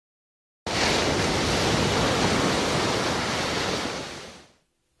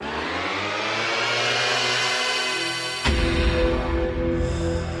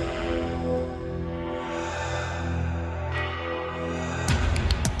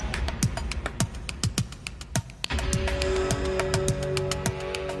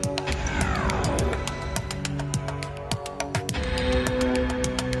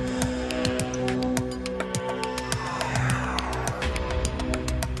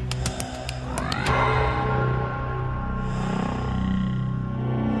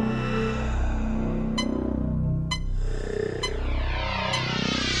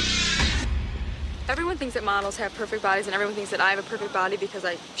thinks that models have perfect bodies, and everyone thinks that I have a perfect body because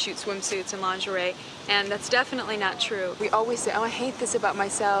I shoot swimsuits and lingerie, and that's definitely not true. We always say, oh, I hate this about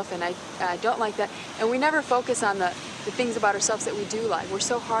myself, and I don't like that, and we never focus on the things about ourselves that we do like. We're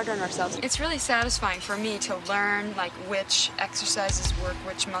so hard on ourselves. It's really satisfying for me to learn like which exercises work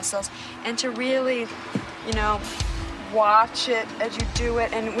which muscles, and to really, you know, watch it as you do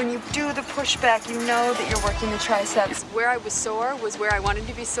it, and when you do the pushback, you know that you're working the triceps. Where I was sore was where I wanted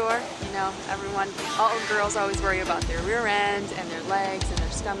to be sore. You know, all girls always worry about their rear end and their legs and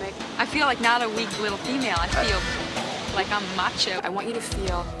their stomach. I feel like not a weak little female. I feel like I'm macho. I want you to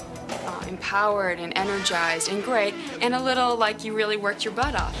feel empowered and energized and great, and a little like you really worked your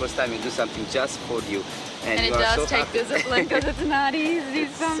butt off. First time you do something just for you, and it you does are so take happy. discipline because it's not easy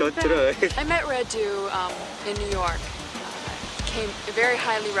sometimes. So true. I met Red Dew in New York. Came very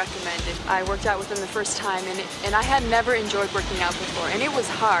highly recommended. I worked out with him the first time, and I had never enjoyed working out before, and it was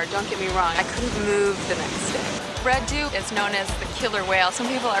hard, don't get me wrong. I couldn't move the next day. Red Dew is known as the killer whale. Some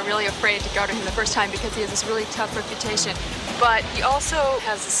people are really afraid to go to him the first time because he has this really tough reputation, but he also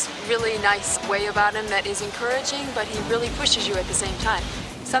has this really nice way about him that is encouraging, but he really pushes you at the same time.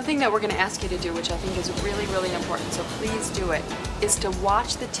 Something that we're going to ask you to do, which I think is really, really important, so please do it, is to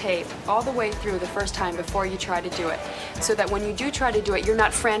watch the tape all the way through the first time before you try to do it, so that when you do try to do it, you're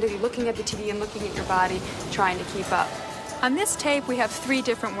not frantically looking at the TV and looking at your body, trying to keep up. On this tape, we have 3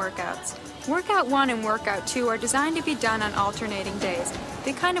 different workouts. Workout 1 and Workout 2 are designed to be done on alternating days.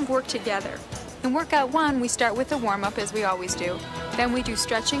 They kind of work together. In Workout 1, we start with a warm-up, as we always do. Then we do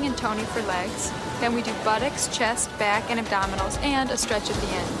stretching and toning for legs. Then we do buttocks, chest, back, and abdominals, and a stretch at the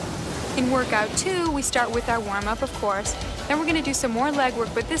end. In Workout 2, we start with our warm-up, of course. Then we're going to do some more leg work,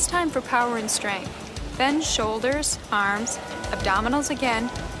 but this time for power and strength. Then shoulders, arms, abdominals again,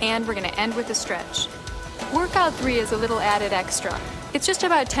 and we're going to end with a stretch. Workout 3 is a little added extra. It's just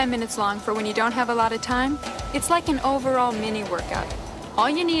about 10 minutes long for when you don't have a lot of time. It's like an overall mini workout. All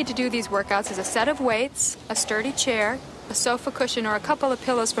you need to do these workouts is a set of weights, a sturdy chair, a sofa cushion or a couple of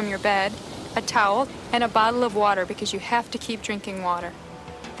pillows from your bed, a towel, and a bottle of water because you have to keep drinking water.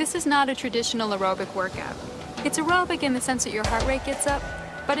 This is not a traditional aerobic workout. It's aerobic in the sense that your heart rate gets up,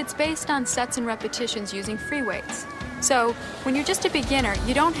 but it's based on sets and repetitions using free weights. So, when you're just a beginner,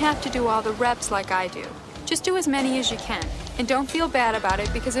 you don't have to do all the reps like I do. Just do as many as you can, and don't feel bad about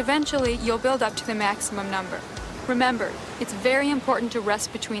it because eventually you'll build up to the maximum number. Remember, it's very important to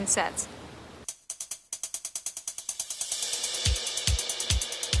rest between sets.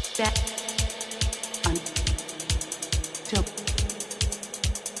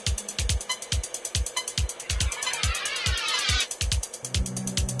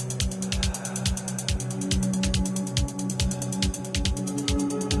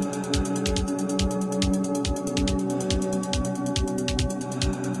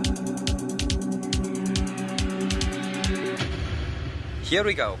 Here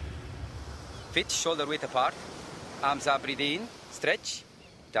we go. Feet shoulder width apart. Arms up, breathe in. Stretch.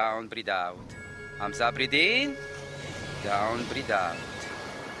 Down, breathe out. Arms up, breathe in. Down, breathe out.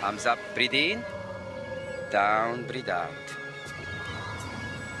 Arms up, breathe in. Down, breathe out.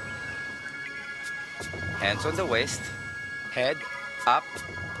 Hands on the waist. Head up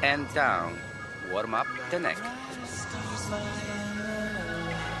and down. Warm up the neck.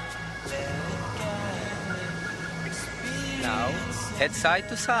 Now, head side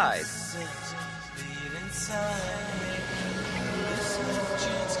to side.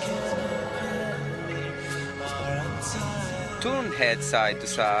 Turn head side to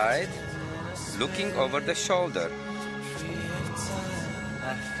side, looking over the shoulder.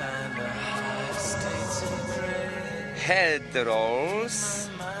 Head rolls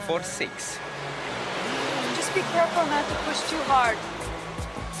for 6. Just be careful not to push too hard.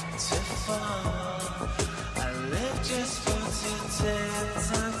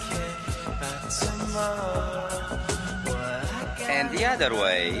 And the other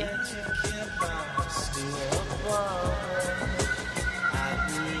way.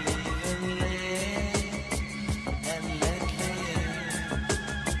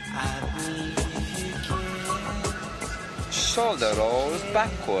 Shoulder rolls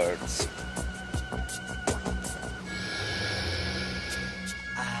backwards.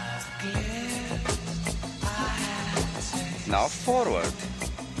 Now forward.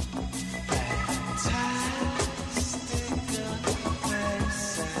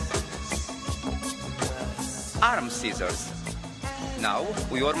 Arm scissors. Now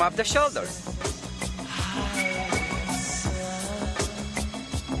we warm up the shoulders.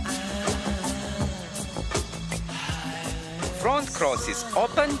 Front crosses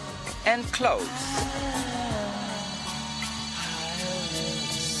open and close.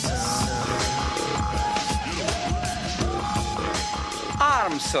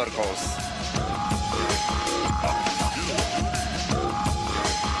 arm circles.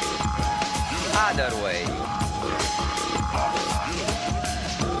 Other way.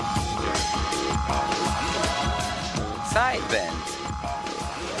 Side bend.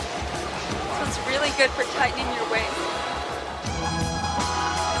 So it's really good for tightening your waist.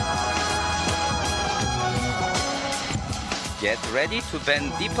 Get ready to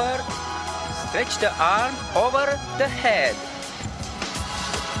bend deeper. Stretch the arm over the head.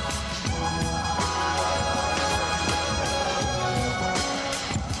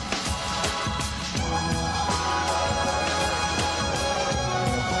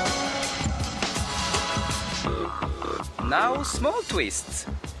 Now small twists.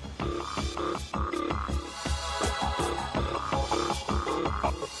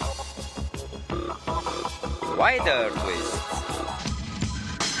 Wider twists.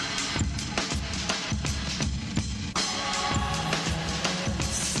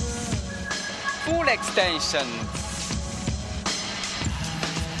 Full extension.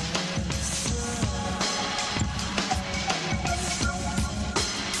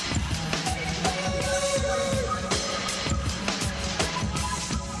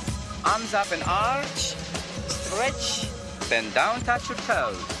 Arms up and arch, stretch, bend down, touch your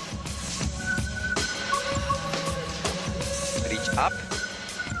toes. Reach up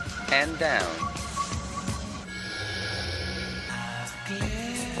and down.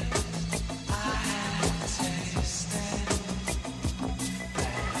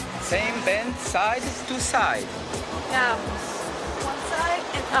 Same bend side to side. Now, one side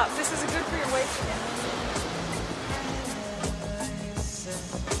and up. This is good for your waist again.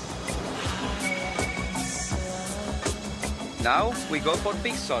 Now we go for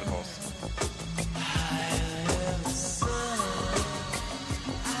big circles.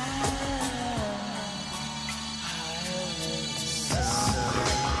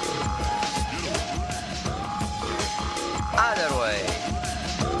 Other way.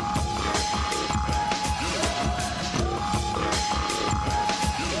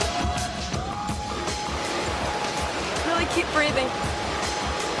 Really keep breathing.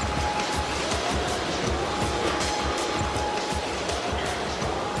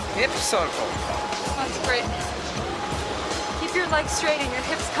 Hip circle. That's great. Keep your legs straight and your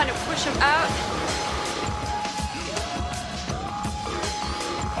hips kind of push them out.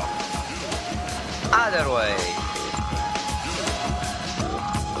 Other way.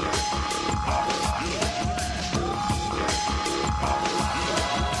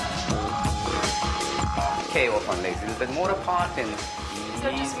 Okay, open legs a little bit more apart and So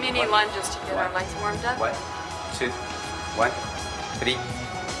just mini lunges to get our legs warmed up. 1, 2, 1, 3,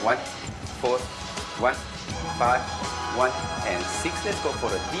 1, 4, 1, 5, 1, and 6. Let's go for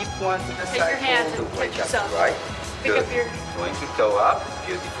a deep one to the Take side. your hands all the and way catch up, yourself. right? Pick Good. up your Going to toe up.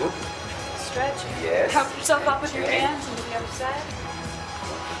 Beautiful. stretch. Yes. Help yourself up with your Okay. hands and to the other side.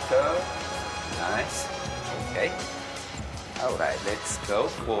 Toe. Nice. Okay. All right. Let's go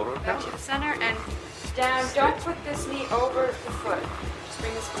forward now. Back to the center and down. Don't put this knee over the foot. Just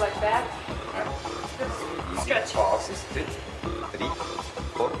bring this leg back. Stretch. Pauses. 2, 3,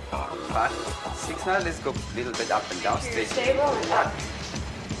 4, 5, 6. Now let's go a little bit up and down. Make sure you're Straight. stable and up.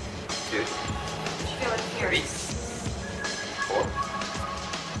 2, You feel it here. 3, 4,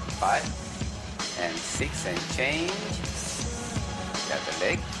 5, and 6, and change. Got the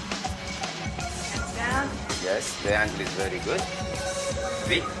leg. Hands down. Yes, the angle is very good.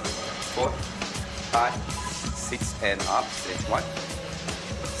 3, 4, 5, 6, and up. Stretch 1,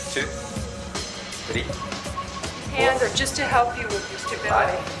 2, 3, Hands are just to help you with your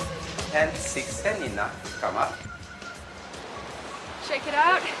stability. 5, and 6, and enough. Come up. Shake it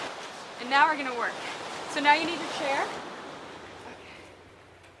out. And now we're gonna work. So now you need your chair. Okay.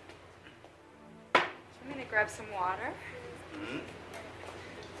 So I'm gonna grab some water. So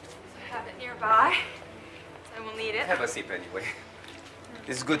I have it nearby. So I will need it. Have a sip anyway.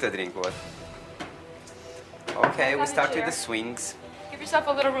 It's good to drink water. Okay, we Have a start with chair. the swings. Give yourself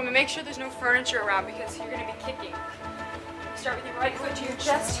a little room and make sure there's no furniture around because you're gonna be kicking. Start with your right foot to your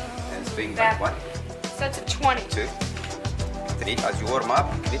chest. And swing Back. back. 1, Set to 20. 2, 3. As you warm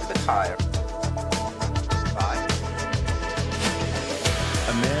up, a little bit higher. 5.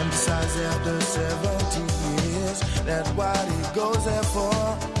 A man decides after 70 years that what he goes there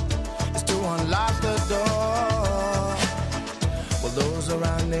for is to unlock the door. Well, those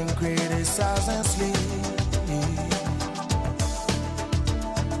around him criticize and sleep.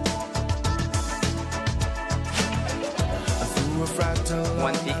 Through a fractal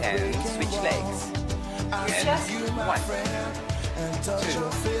One the end, switch legs. Your chest. 1, and touch 2,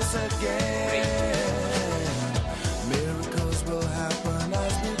 your face again. Miracles will happen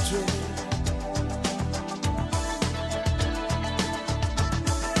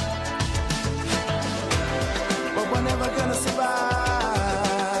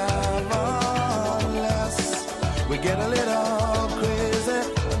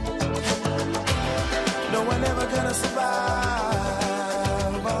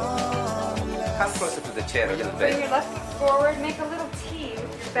chair a little Bring bit. your left foot forward, make a little T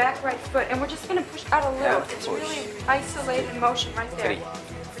with your back right foot, and we're just going to push out a little. And It's push. really isolated motion right there. 3,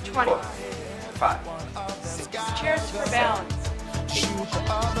 For 20. 4, 5, 6, Cheers for balance. Shoot the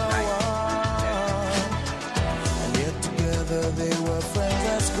other one. And yet together they were friends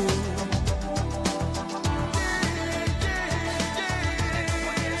at school.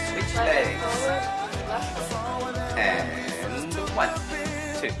 switch Left legs. foot forward, left foot forward. And 1,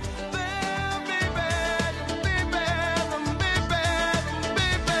 2.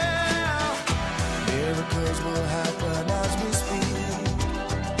 Miracles will happen as we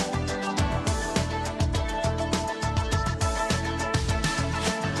speak.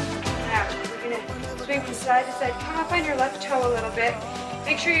 Now, we're going to swing from side to side. Come up on your left toe a little bit.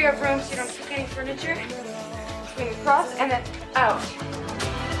 Make sure you have room so you don't kick any furniture. Swing across and then out.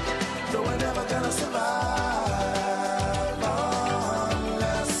 No, we're never gonna survive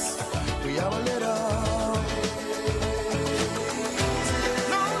unless we are a little.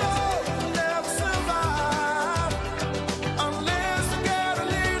 No, we'll never survive unless we get a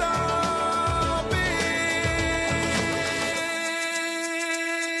little bit.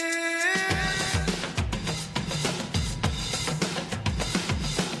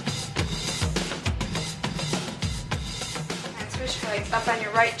 And switch legs up on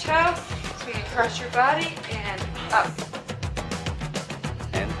your right toe. Swing across your body and up.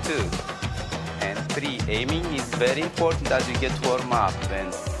 And 2. And 3. Aiming is very important as you get warm up.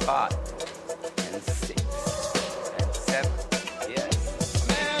 And 5. And 6. And 7. Yes.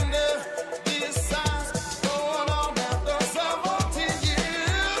 And these signs going on after 17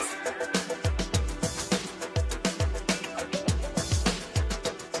 years.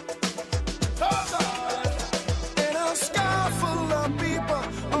 In a sky full of people,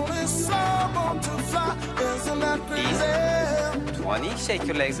 only someone to fly. Isn't that crazy? 20. Shake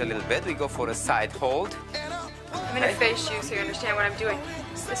your legs a little bit. We go for a side hold. I'm going to face you so you understand what I'm doing.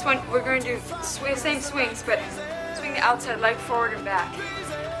 This one, we're going to do same swings, but swing the outside leg forward and back.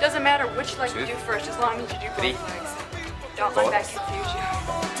 Doesn't matter which leg you do first, as long as you do both 3, legs. Don't 4, let that confuse you.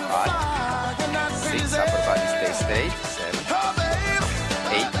 5, 6. Upper body stay straight. 7,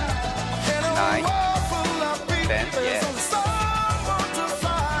 8, 9, 10. Yes.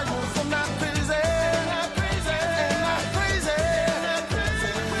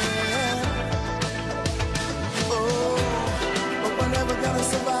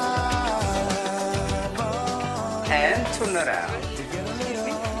 And turn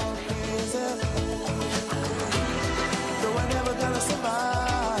around.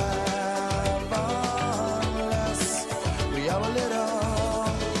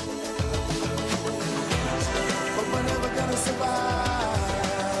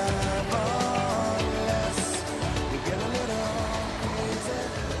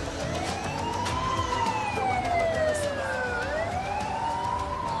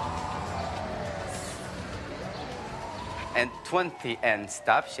 And 20 and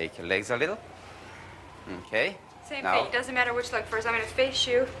stop. Shake your legs a little. Okay. Same Now, thing. It doesn't matter which leg first. I'm going to face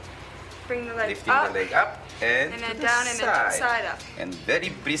you. Bring the leg lifting up. the leg up and, And to then the down and then to the side up. And very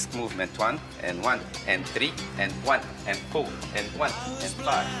brisk movement. 1 and 1 and 3 and 1 and 4 and 1 and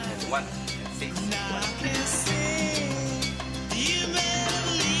 5 and 1 and 6. 1.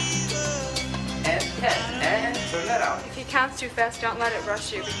 And 10 and turn around. If he counts too fast, don't let it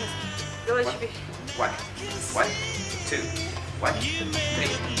rush you because really should be. 1, 1, 2, 1,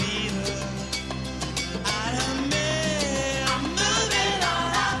 3.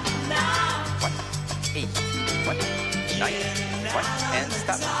 8, 1, 9, 1, and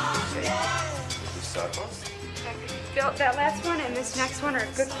stop. Okay. Do circles. That last one and this next one are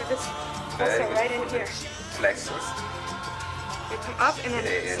good for this. Very Also, good right in for here. the flexors. You come up and then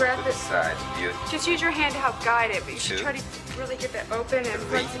And grab to the it. side. Beautiful. Just use your hand to help guide it, but you should 2, try to really get that open and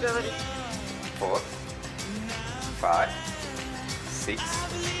 3, flexibility. 4, 5, 6,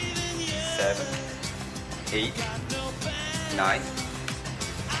 7, 8, 9,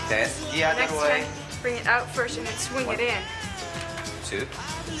 10. The other Next way. time, bring it out first and then swing it in. 2,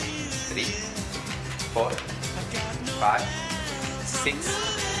 3, 4, 5, 6,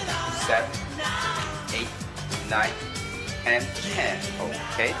 7, 8, 9, and 10.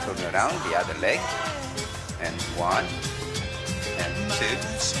 Okay, turn around the other leg. And 1, and 2,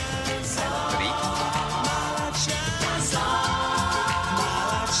 and 3.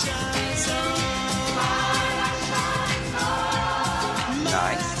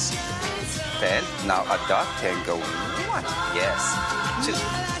 9, 10. Now a dot can go 1. Yes.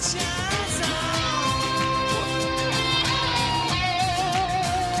 2.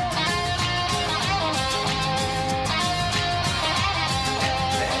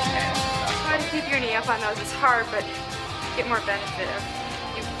 Try to keep your knee up on those. It's hard, but you get more benefit of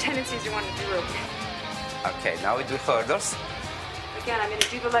tendencies you want to do. Okay, now we do hurdles. Again, I'm going to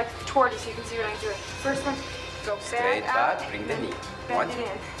do the leg toward you so you can see what I'm doing. First one, go Straight back out. back, bring the knee. Bend 1 it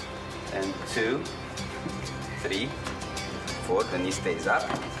in. and 2, 3, 4, the knee stays up.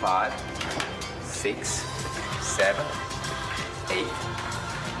 5, 6, 7, 8,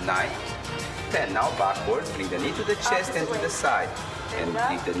 9, 10. Now backwards, bring the knee to the chest and to the side. And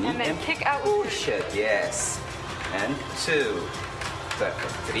leave the knee and then kick out. Push it, yes. And 2.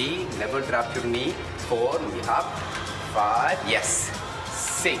 Perfect. 3, never drop your knee. 4, knee up. 5, yes.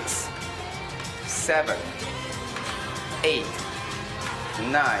 6, 7, 8,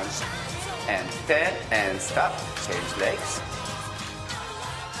 9, and 10, and stop. Change legs.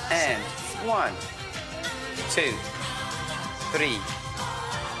 And 1, 2, 3,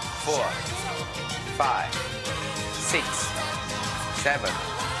 4, 5, 6, 7,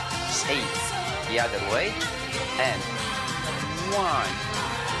 8. The other way. And 1.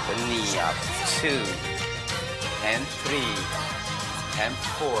 The knee up. 2, and 3, and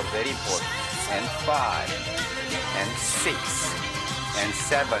 4. Very important. And 5, and 6, and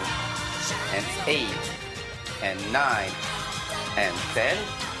 7, and 8, and 9, and 10.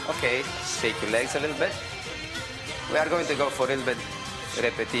 Okay, shake your legs a little bit. We are going to go for a little bit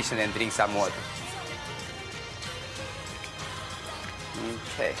repetition and drink some water.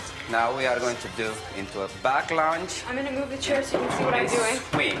 Okay, now we are going to do into a back lunge. I'm going to move the chair so you can see what I'm doing.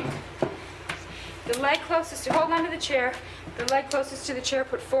 Swing. The leg closest to, hold on to the chair. The leg closest to the chair,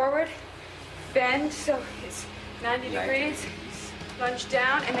 put forward. Bend, so it's 90 degrees. Lunge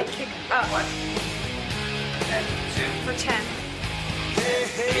down and then kick up. 1, and 2. For 10. Hey,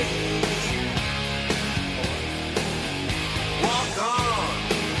 hey. Walk on.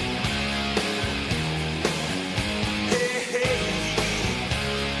 Hey, hey.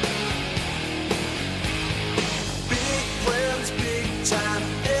 Big plans, big time,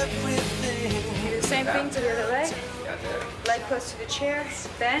 everything. Do the same thing to the other leg. Yeah, there. Leg close to the chair.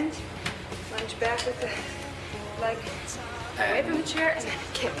 Bend. Lunge back with the leg away from the chair and then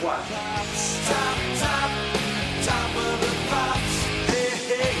kick. 1. Top, top, top of the pops. Hey,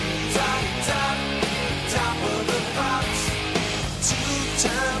 hey, top, top, top of the pops.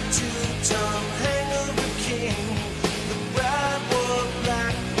 Two-time, hang of a king. The bride wore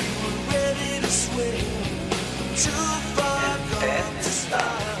black, we were ready to swing. Too far gone to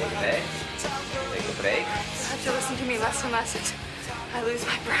stop. Take a break. You have to listen to me less and less as I lose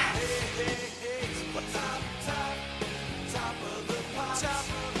my breath.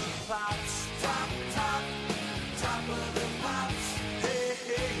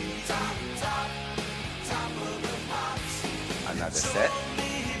 Another set.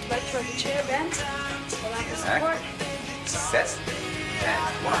 Leg toward the chair, bend. Hold on for support. Set.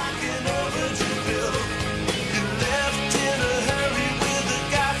 And 1. You left in a hurry with a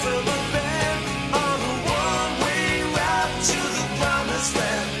guy from a band on a one-way route to the promised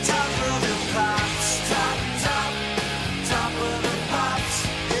land. Top of the pops, top, top, top of the pops.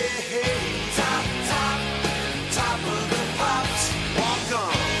 Hey, hey, top, top, top of the pops. Walk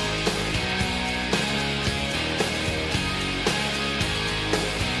on.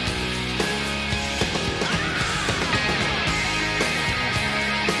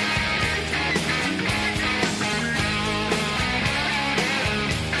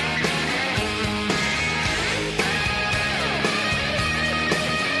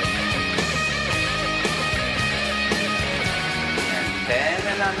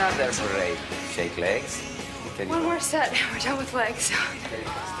 Another break. Shake legs. One more set. We're done with legs.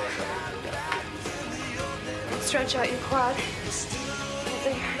 Stretch out your quad. Hold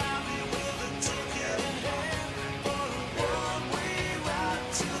there.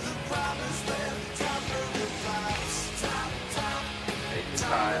 Take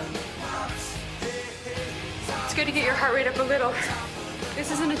time. It's good to get your heart rate up a little.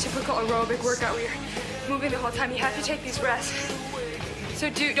 This isn't a typical aerobic workout where you're moving the whole time. You have to take these rests. So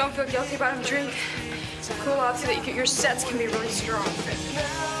don't feel guilty about them. Drink, cool off so that your sets can be really strong.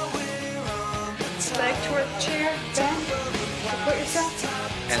 Leg toward the chair, bend, support yourself.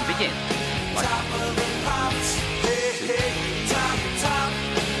 And begin. 1,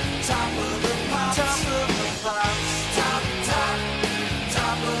 2.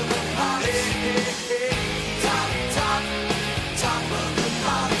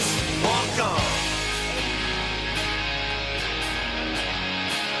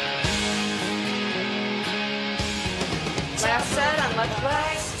 Last set on left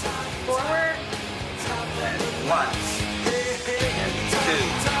leg, forward. And 1. And 2.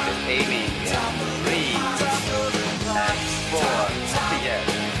 Just aiming. And 3. And 4. Yes.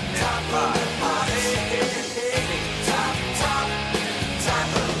 And 5.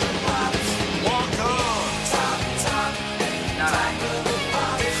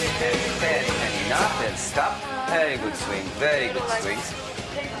 stop. Very good swing, very good swings.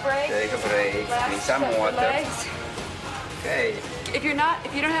 Take a break. Take a break, drink some water. Legs. Okay. If you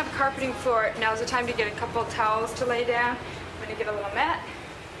don't have a carpeting floor, now's the time to get a couple of towels to lay down. I'm gonna get a little mat.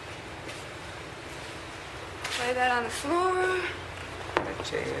 Lay that on the floor. A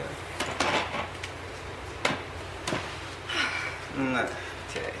chair.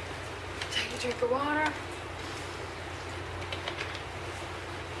 Okay. Take a drink of water.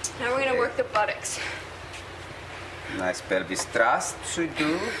 Now we're gonna work the buttocks. Nice pelvis thrust should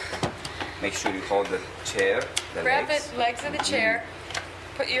do. Make sure you hold the chair, the Grab legs. the legs of the chair.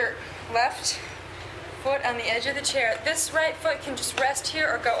 Put your left foot on the edge of the chair. This right foot can just rest here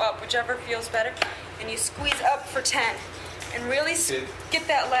or go up, whichever feels better. And you squeeze up for 10. And really get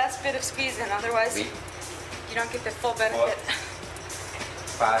that last bit of squeeze in, otherwise you don't get the full benefit.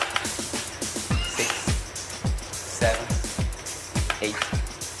 5, 6, 7, 8,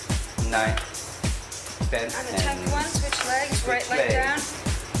 9, 10. On the 10th one, switch legs, right leg down,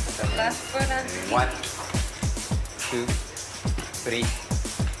 left foot on. 1, 2, 3,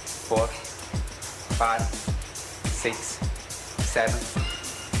 4, 5, 6, 7,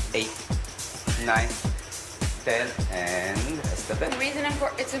 8, 9, 10, and rest of it. The reason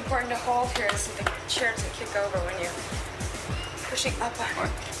it's important to hold here is so the chair doesn't kick over when you're pushing up on it. 1,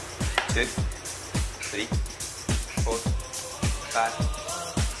 2, 3, 4, 5,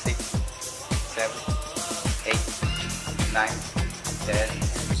 6, 7, 8, 9, 10.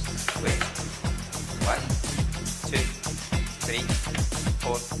 Wait. 1, 2, 3,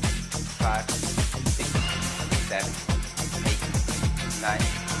 4, 5, 6, 7, 8, 9,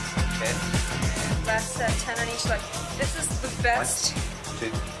 10. Last set, 10 on each leg. This is the best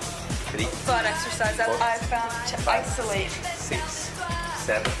 1, 2, 3, butt exercise that 4, I've found to 5, isolate. 6,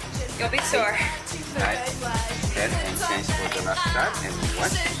 7, You'll be sore. 9, 10, and change for the last time. And 1,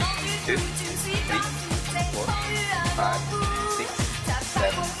 2, 3, 4, 5, 6, 7,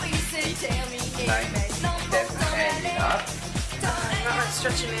 8, 9, 10, and enough. You might want to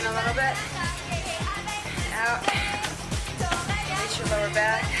stretch your knee a little bit. Out. Reach your lower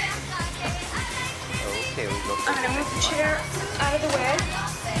back. Okay, we go. I'm going to move the chair out of the way.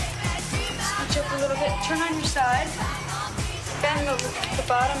 Scooch up a little bit. Turn on your side. Bend the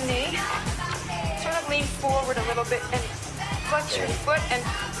bottom knee. Sort of lean forward a little bit and flex your foot and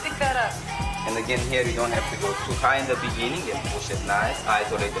pick that up. And again, here you don't have to go too high in the beginning and push it nice.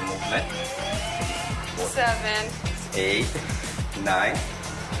 Isolate the movement. 7. 8, 9,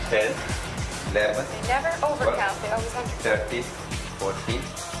 10, 11, Never overcount. They always under. 13, 14,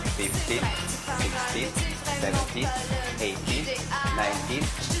 15, 16, 17, 18, 19,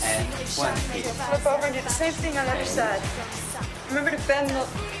 and 20. Flip over and do the same thing on the other side. Remember to bend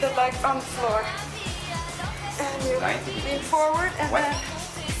the leg on the floor. And you lean forward and 1, then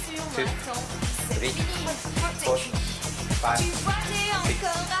 2, 3, 4, 5, 6,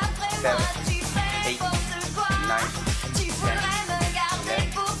 7, 8, 9, 10,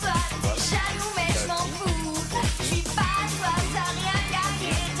 11, 12,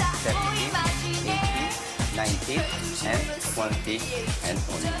 19, and 20, and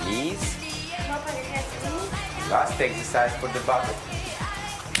on your knees. come up on your hands and knees. Last exercise for the bottom.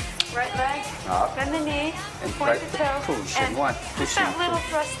 Right leg, Up. bend the knee, And point try the to toe, push. and And 1, push pushing. that little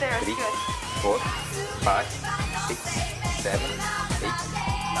thrust there. It's 3, good. 4, 5, 6, 7, 8,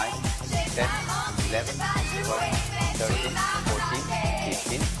 9, 10, 11, 12, 13, 14,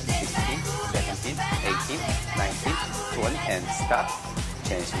 15, 16, 17, 18, 19, 20, and stop.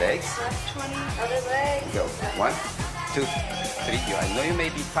 Change legs. Left 20, other leg. Go. 1, 2, 3. I know you may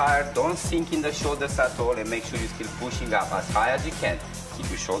be tired. Don't sink in the shoulders at all, and make sure you're still pushing up as high as you can. Keep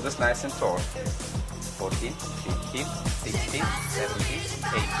your shoulders nice and tall. 14, 15, 16, 17,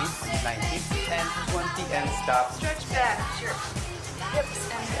 18, 19, and 20, and stop. Stretch back. Your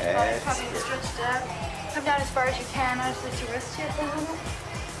hips and body That's coming good. stretched out. Come down as far as you can. Honestly, let your wrist hit a little.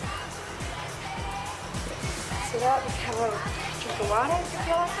 Sit up. You can have a little drink of water if you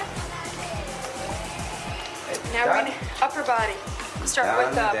feel like it. Now we're going to upper body. Start Down with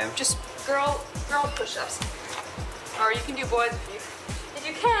and down. just girl push-ups. Or you can do boys if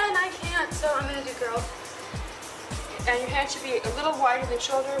you can. I can't, so I'm going to do girls. And your hands should be a little wider than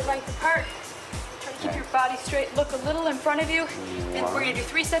shoulder length apart. Try to keep your body straight. Look a little in front of you. And we're going to do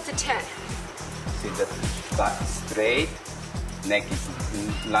 3 sets of 10. See the back is straight. Neck is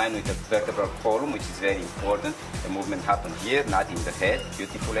in line with the vertebral column, which is very important. The movement happens here, not in the head.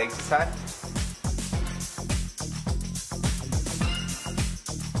 Beautiful exercise.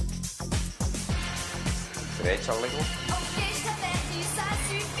 Stretch a little.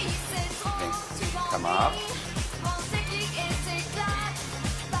 Then come up.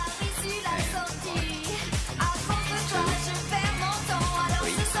 And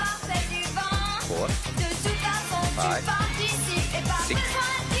 5, 6,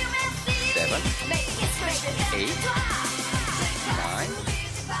 7, 8, 9,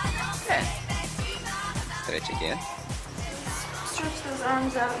 10. Stretch again. Stretch those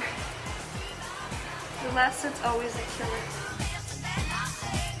arms out. The last set's always a killer.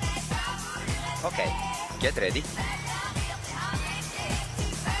 Okay, get ready.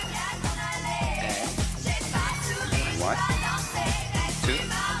 And 1, 2,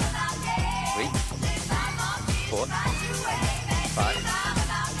 3, 4, 5,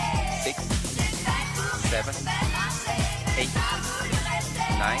 6, 7, 8,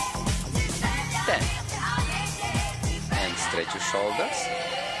 9, 10. And stretch your shoulders.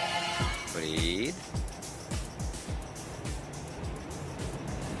 Breathe.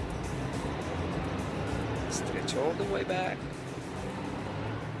 Stretch all the way back.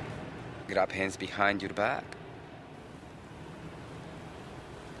 Grab hands behind your back.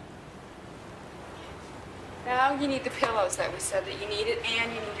 Now you need the pillows that we said that you needed,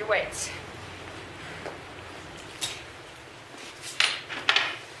 and you need your weights.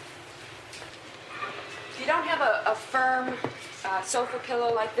 If you don't have a firm sofa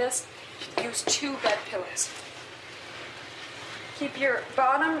pillow like this, use 2 bed pillows. Keep your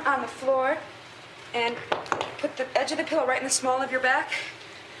bottom on the floor and put the edge of the pillow right in the small of your back.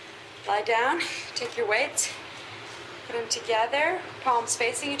 Lie down, take your weights, put them together, palms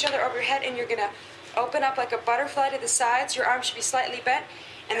facing each other over your head, and you're gonna open up like a butterfly to the sides. Your arms should be slightly bent,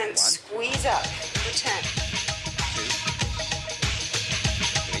 and then 1, squeeze up for 10. 2,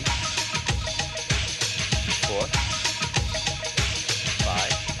 3, 4,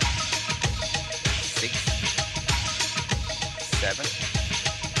 5, 6, 7,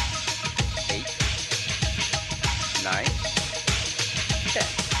 8, 9, 10.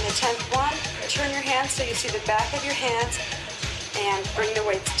 And the 10th one, turn your hands so you see the back of your hands, and bring the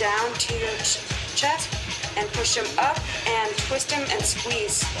weights down to your chest, and push them up and twist them and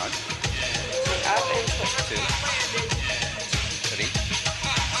squeeze. 1, Up and twist. 2, 3,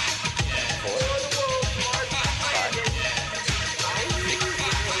 4, 5,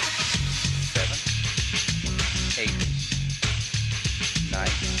 6, 7, 8, 9,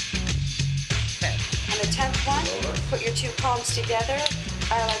 10. On the 10th one, put your 2 palms together.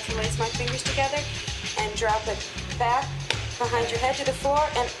 I like to lace my fingers together and drop it back behind your head to the floor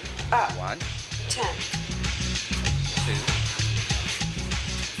and up. 1, 10. 2,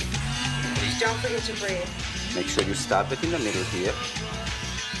 3. Don't forget to breathe. Make sure you stop it in the middle here.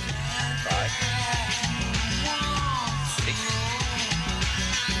 5, 6,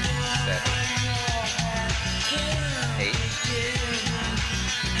 7, 8,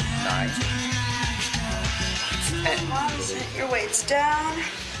 9, 10. Set your weights down.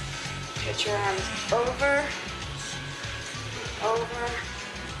 Put your arms over,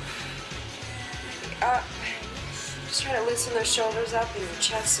 up. Just try to loosen those shoulders up and your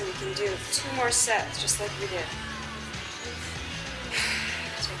chest so we can do 2 more sets just like we did.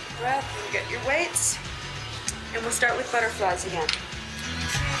 Take a breath and get your weights. And we'll start with butterflies again.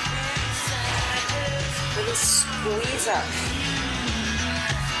 Really squeeze up.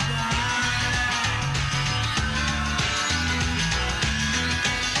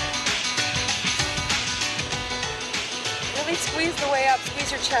 Really squeeze the way up.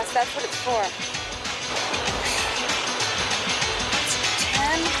 Squeeze your chest. That's what it's for.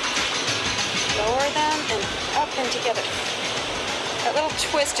 10. Lower them and up and together. That little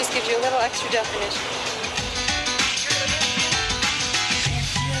twist just gives you a little extra definition.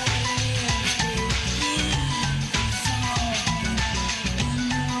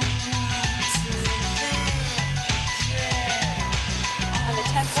 On the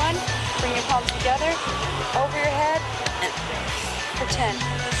 10th one, bring your palms together, over your head, and for 10.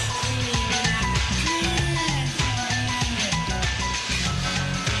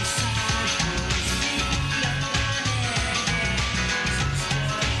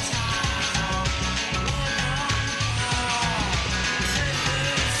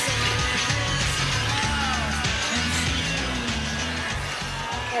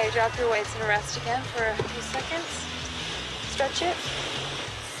 Okay, drop your weights and rest again for a few seconds. Stretch it.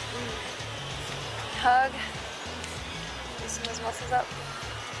 Hug. Loosen those muscles up.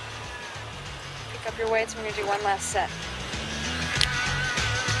 Pick up your weights and we're going to do one last set.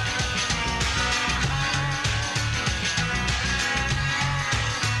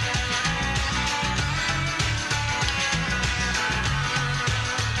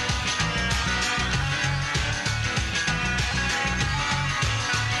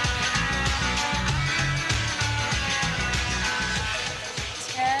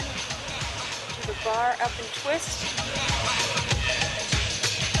 Bar up and twist.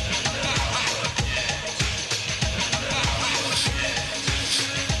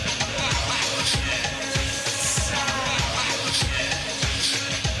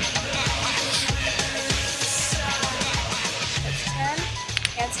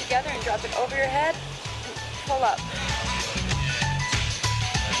 over your head, and pull up.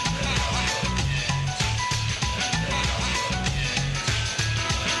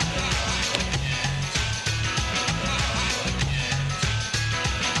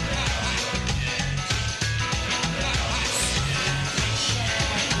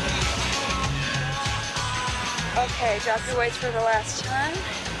 Okay, drop your weights for the last time.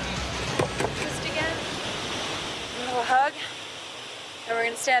 Twist again. A little hug. And we're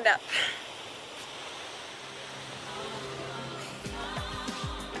gonna stand up.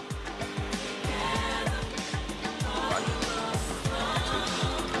 One, two,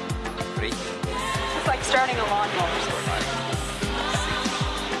 three, It's like starting a lawnmower. 5,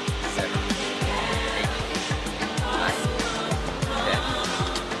 6, 7, 8, 9, 10.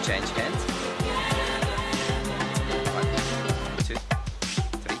 Change hands. 1, 2,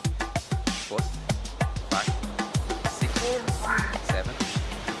 3, 4, 5, 6, 7,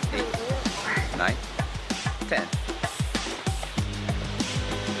 8, 9, 10.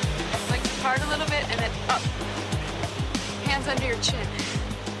 Legs apart a little bit and then up. Hands under your chin.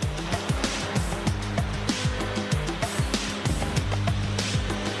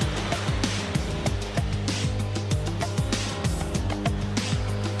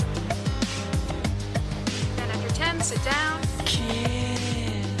 And after 10, sit down.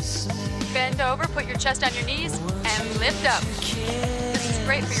 Bend over, put your chest on your knees, and lift up. This is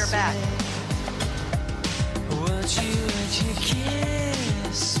great for your back.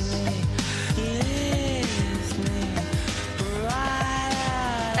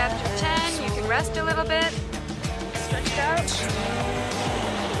 After 10, you can rest a little bit. Stretch it out.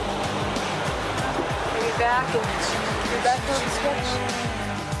 Bring it back and your back will stretch.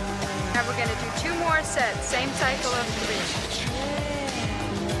 Now we're going to do 2 more sets, same cycle of 3.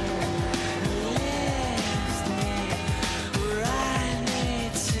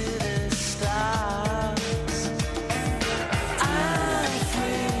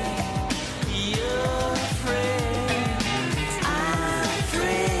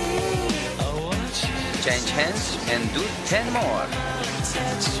 Change hands and do 10 more.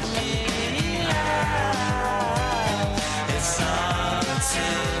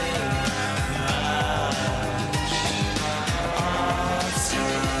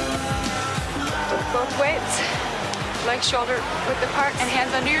 Both weights, legs shoulder width apart, and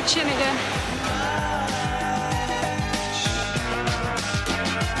hands under your chin again.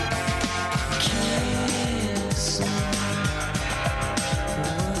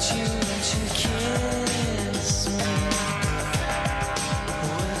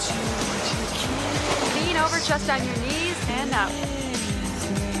 Lean over, chest on your knees, and up.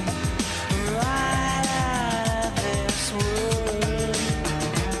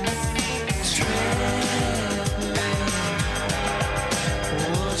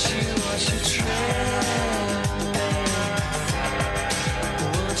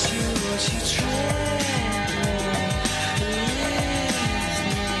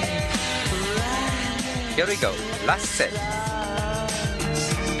 Here we go, last set.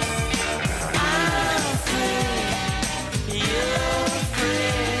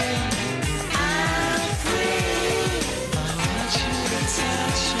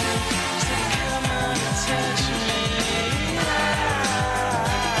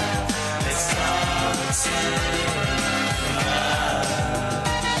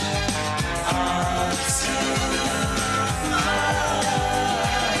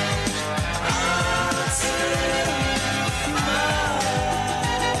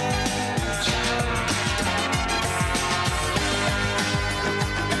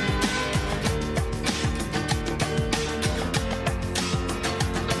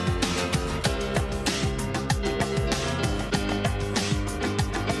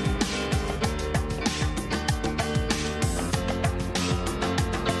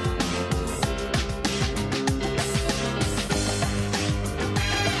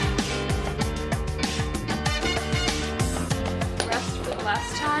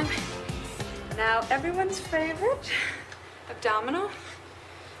 Last time. Now everyone's favorite, abdominal.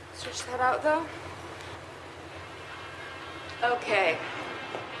 Stretch that out though. Okay.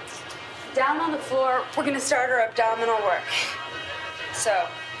 Down on the floor, we're gonna start our abdominal work. So,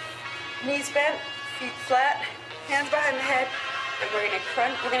 knees bent, feet flat, hands behind the head, and we're gonna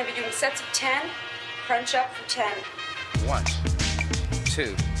crunch. We're gonna be doing sets of 10. Crunch up for 10. 1,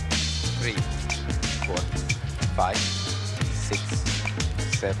 2, 3, 4, 5, 6,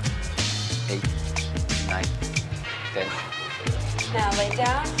 7, 8, 9, 10. Now lay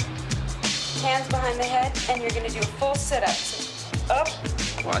down, hands behind the head, and you're gonna do a full sit-up. So up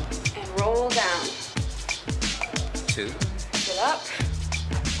 1, and roll down. 2, Sit up,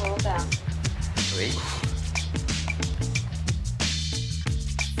 roll down. 3,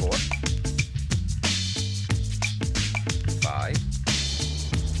 4, 5,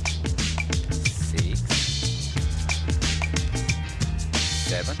 6,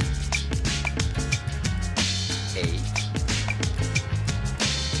 7, 8,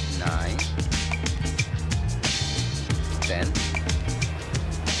 9, 10.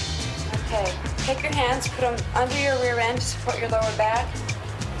 Okay, take your hands, put them under your rear end to support your lower back.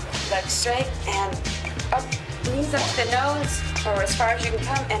 Legs straight and up, knees up to the nose, or as far as you can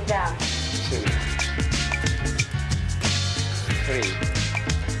come, and down. 2, 3,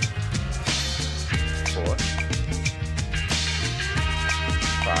 4,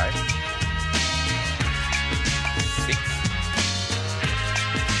 5, 6,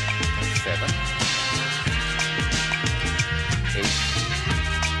 7, 8,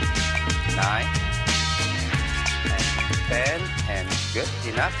 9, and 10, and good,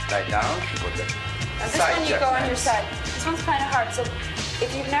 enough, lie down for the Now this side one you go on your jackknife. side. This one's kind of hard, so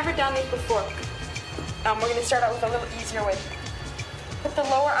if you've never done these before, we're going to start out with a little easier way. Put the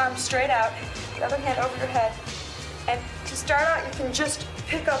lower arm straight out, the other hand over your head, and to start out, you can just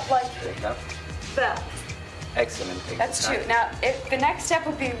pick up like Pick up. that. Excellent thing. That's two. Now, if the next step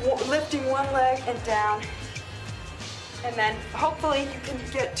would be lifting one leg and down, and then hopefully you can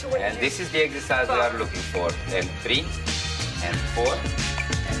get to what And you this is the exercise we are looking for. And 3, and 4,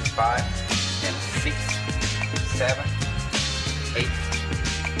 and 5, and 6, 7, 8,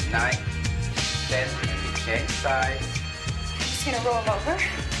 9, 10, and we change sides. Just gonna roll over.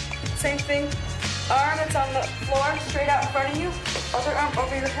 Same thing. Arm that's on the floor, straight out in front of you. Other arm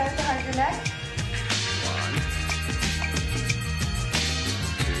over your head, behind your neck. 1,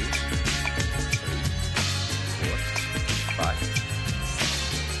 2, 3, 4, 5,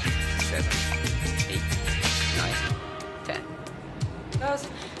 6, 7, 8, 9, 10. Those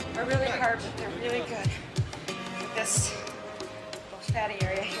are really hard, but they're really good. With this little fatty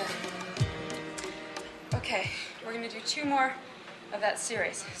area here. Okay, we're gonna do 2 more of that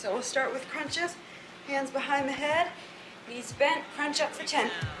series. So we'll start with crunches. Hands behind the head, knees bent, crunch up for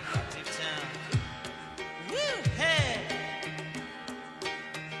 10.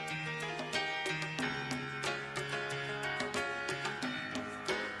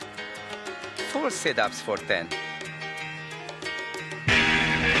 Full sit-ups for 10.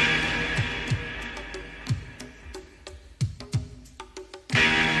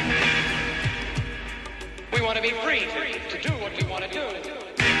 We want to be free to do what we want to do.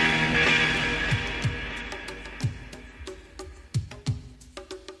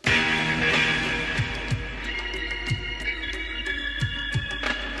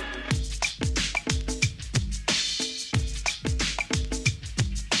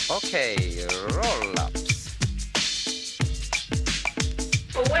 Okay, roll-ups.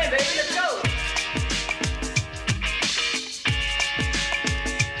 Away, baby, let's go.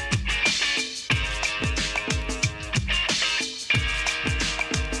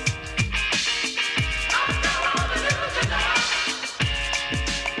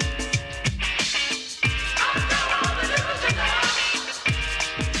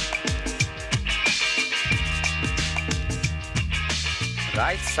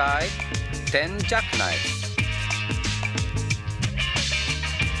 Right side, 10 jackknives.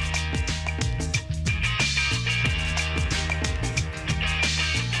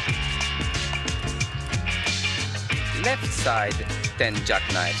 Left side, 10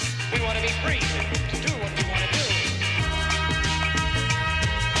 jackknives. We want to be free to do what we want to do.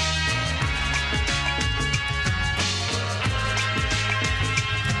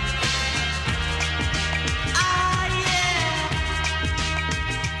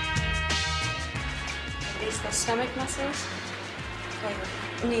 Release those stomach muscles. Okay,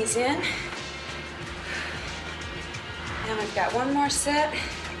 knees in. And we've got one more set.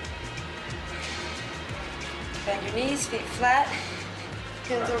 Bend your knees, feet flat.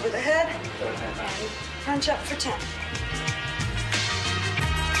 Hands over the head. And crunch up for 10.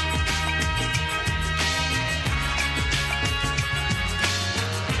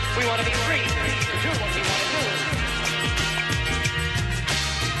 We want to be free to do what we want to do.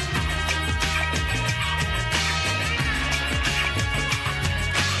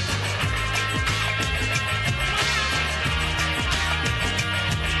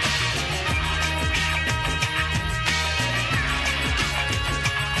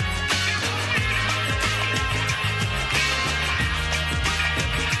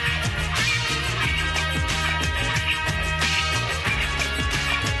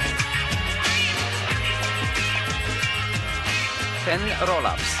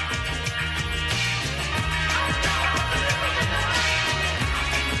 Roll-ups.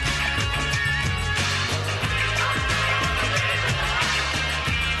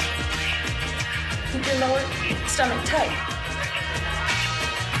 keep your lower stomach tight.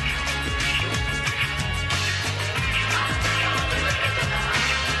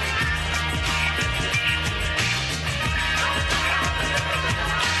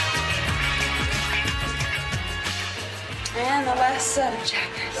 And the last set of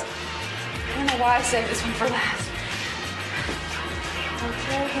jackknives. I don't know why I saved this one for last.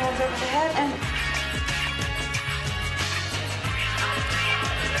 Okay, hands over the head and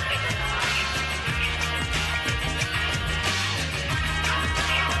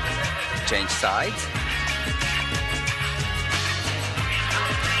change sides.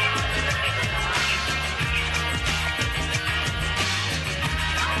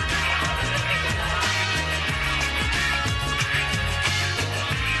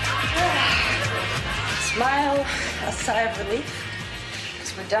 Smile, a sigh of relief,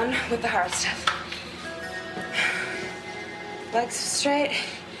 because we're done with the hard stuff. Legs straight,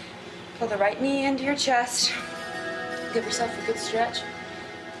 pull the right knee into your chest, give yourself a good stretch,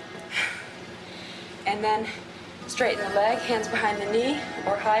 and then straighten the leg, hands behind the knee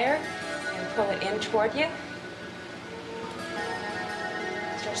or higher, and pull it in toward you.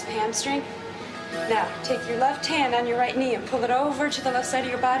 Stretch the hamstring. Now, take your left hand on your right knee and pull it over to the left side of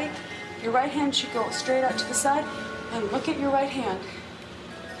your body. Your right hand should go straight out to the side, and look at your right hand.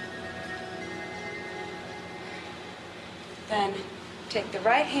 Then take the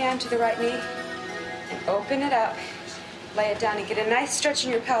right hand to the right knee and open it up. Lay it down and get a nice stretch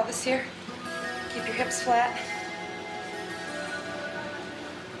in your pelvis here. Keep your hips flat.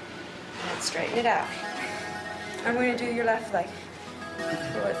 And straighten it out. I'm going to do your left leg.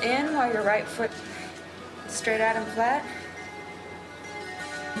 Pull it in while your right foot is straight out and flat.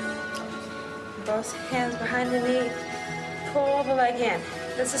 Both hands behind the knee. Pull the leg in.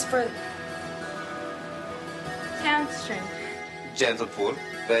 This is for hamstring. Gentle pull,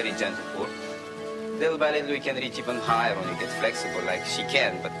 very gentle pull. Little by little, we can reach even higher when you get flexible, like she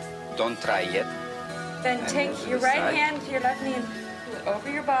can, but don't try yet. Then And take move to your the right side. hand to your left knee and pull it over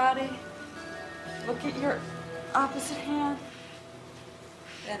your body. Look at your opposite hand.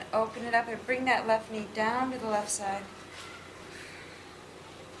 Then open it up and bring that left knee down to the left side.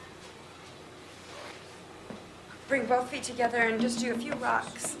 Bring both feet together and just do a few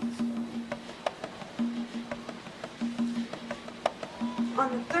rocks. On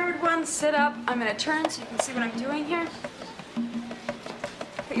the third one, sit up. I'm going to turn so you can see what I'm doing here.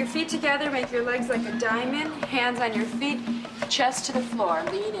 Put your feet together, make your legs like a diamond, hands on your feet, chest to the floor,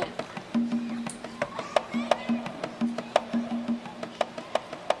 lean in.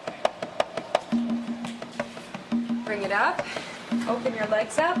 Bring it up, open your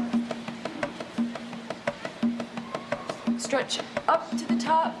legs up. Stretch up to the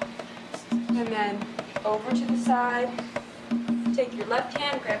top, and then over to the side. Take your left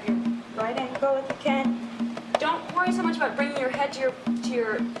hand, grab your right ankle if you can. Don't worry so much about bringing your head to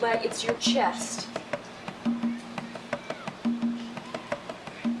your leg, it's your chest.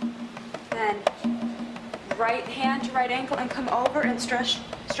 Then right hand to right ankle and come over and stretch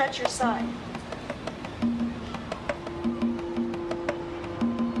your side.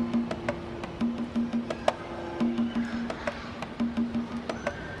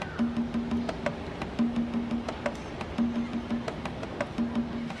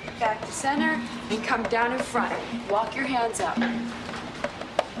 Back to center and come down in front. Walk your hands up.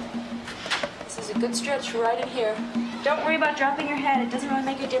 This is a good stretch right in here. Don't worry about dropping your head. It doesn't really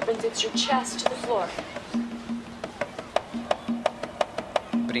make a difference. It's your chest to the floor.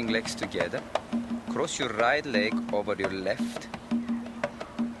 Bring legs together. Cross your right leg over your left.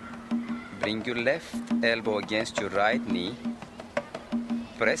 Bring your left elbow against your right knee.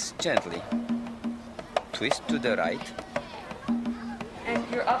 Press gently. Twist to the right. And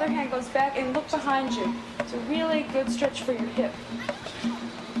your other hand goes back and look behind you. It's a really good stretch for your hip.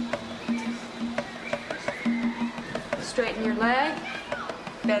 Straighten your leg,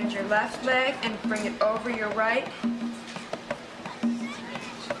 bend your left leg and bring it over your right.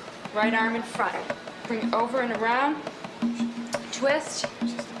 Right arm in front. Bring it over and around. Twist.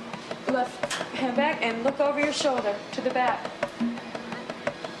 Left hand back and look over your shoulder to the back.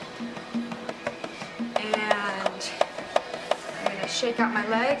 Shake out my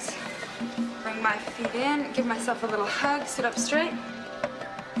legs, bring my feet in, give myself a little hug, sit up straight,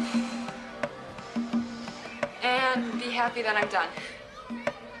 and be happy that I'm done.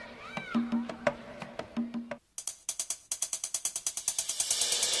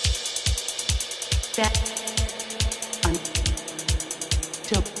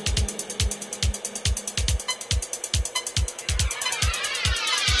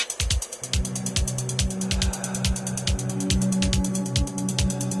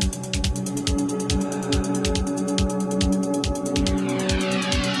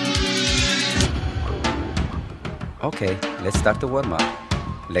 Okay, let's start the warm-up.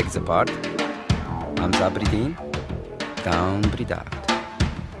 Legs apart. Arms up, breathe in. Down, breathe out.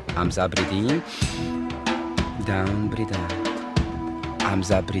 Arms up, breathe in. Down, breathe out.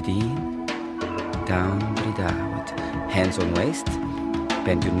 Arms up, breathe in. Down, breathe out. Hands on waist.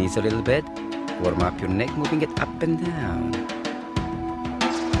 Bend your knees a little bit. Warm up your neck, moving it up and down.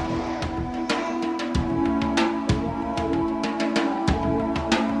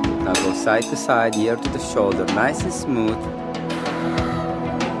 Now go side to side, ear to the shoulder, nice and smooth.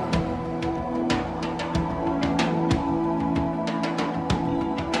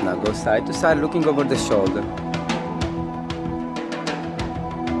 Now go side to side, looking over the shoulder.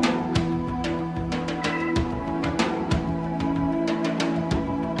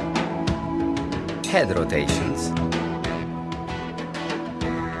 Head rotations.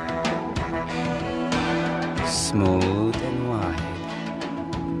 Smooth and wide.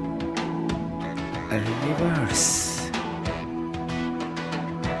 Reverse.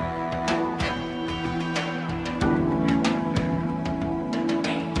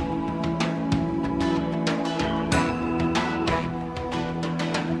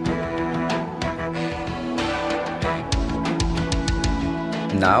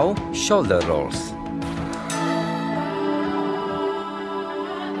 Now, shoulder rolls.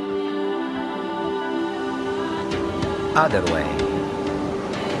 Other way.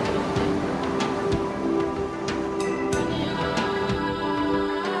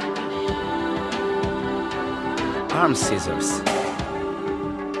 Arm scissors.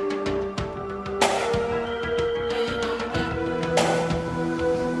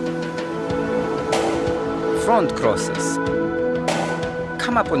 Front crosses.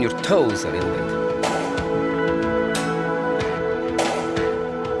 Come up on your toes a little bit.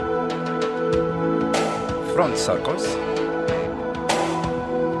 Front circles.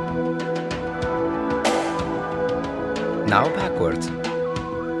 Now backwards.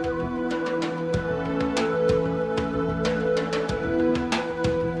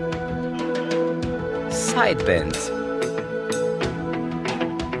 Side bends.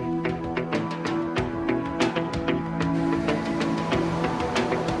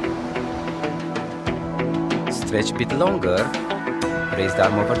 Stretch a bit longer. Raise the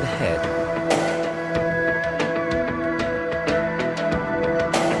arm over the head.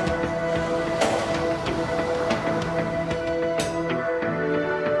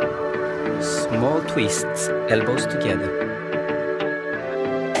 Small twists, elbows together.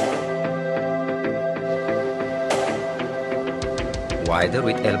 Wider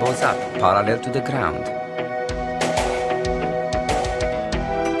with elbows up, parallel to the ground.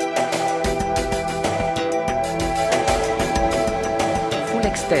 Full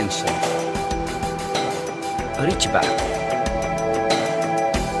extension. Reach back.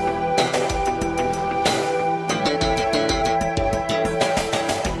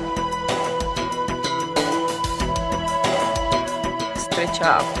 Stretch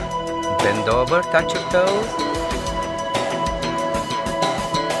up. Bend over, touch your toes.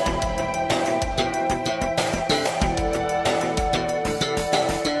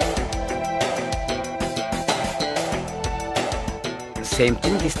 Same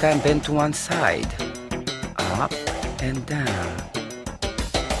thing, this time bend to one side. Up and down.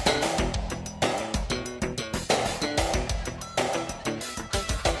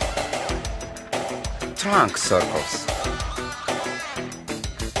 Trunk circles.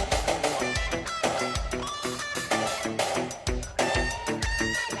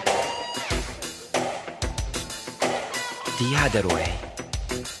 The other way.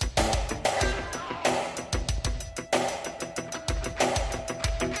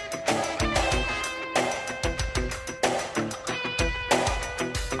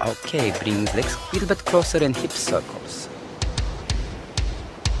 Okay, bring legs a little bit closer and hip circles.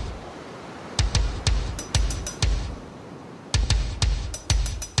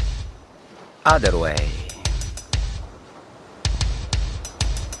 Other way.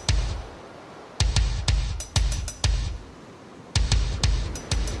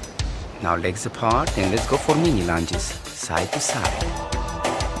 Now legs apart and let's go for mini lunges, side to side.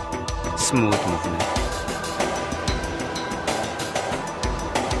 Smooth movement.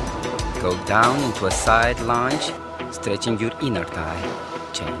 Go down into a side lunge, stretching your inner thigh.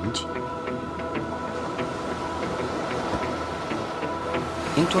 Change.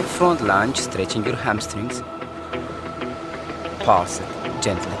 Into a front lunge, stretching your hamstrings. Pulse it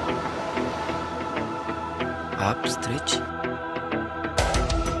gently. Up, stretch.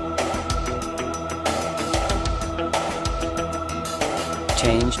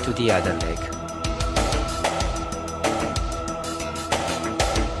 Change to the other leg.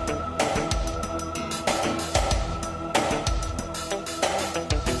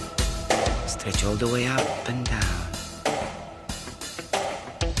 Push all the way up and down.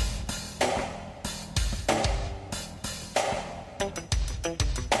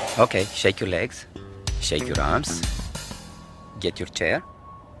 Okay, shake your legs, shake your arms, get your chair,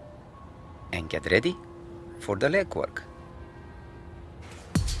 and get ready for the leg work.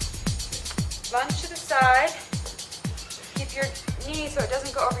 Lunge to the side. Keep your knee so it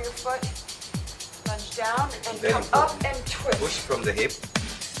doesn't go over your foot. Lunge down and Very come important. up and twist. Push from the hip,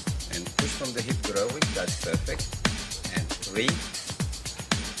 and push from the hip growing, that's perfect. And 3,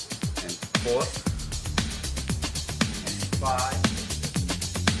 and 4, and 5.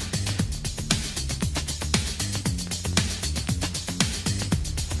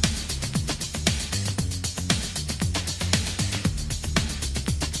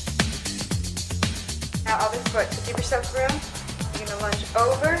 Now other foot. So give yourself room. You're gonna lunge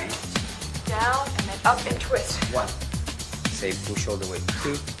over, down, and then up and twist. 1. Same push all the way.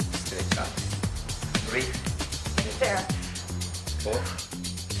 2. Stretch out. 3. Get it there. 4. 5.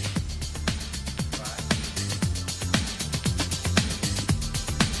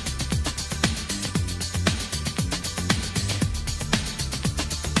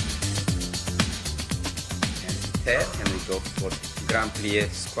 And 10. And we go for grand plie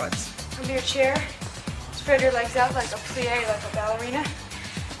squats. Under your chair. Spread your legs out like a plie, like a ballerina. Back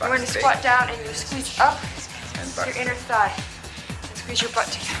We're going to straight. squat down and you squeeze up And to back your inner thigh. And squeeze your butt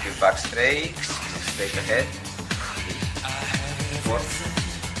together. Your back straight, straight ahead. 4,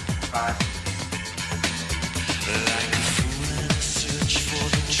 5.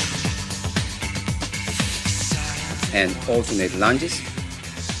 And alternate lunges.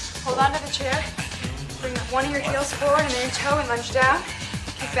 Hold on to the chair. Bring one of your heels forward and then your toe and lunge down.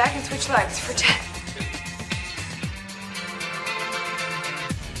 Kick back and switch legs for 10.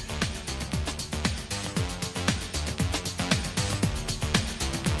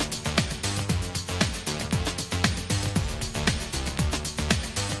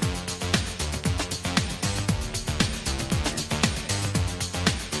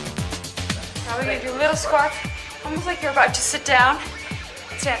 Now we're going to do little squats, almost like you're about to sit down.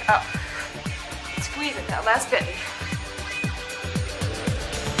 Stand up. Squeeze it, that last bit.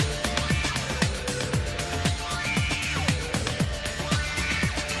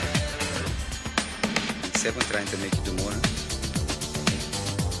 Seven, trying to make you do more.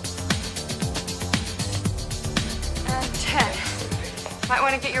 And 10. Might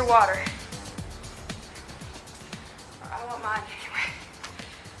want to get your water. I want mine anyway.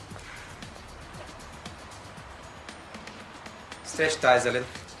 Stretch thighs a little.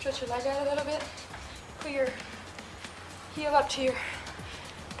 Stretch your leg out a little bit. Put your heel up to your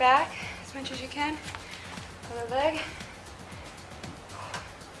back as much as you can. Other leg.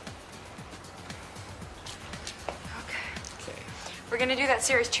 Okay. We're going to do that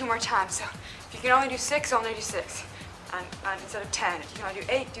series 2 more times. So if you can only do 6, only do 6. Instead of 10. If you can only do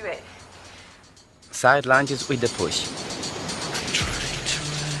 8, do 8. Side lunges with the push.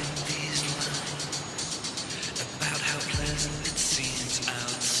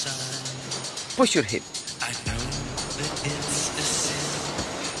 Push your hip. I know that it's a sin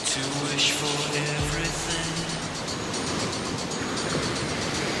to wish for everything.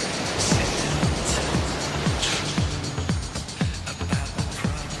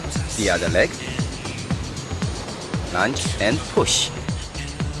 The other leg. Lunge and push.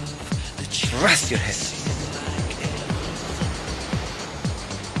 Thrust your head.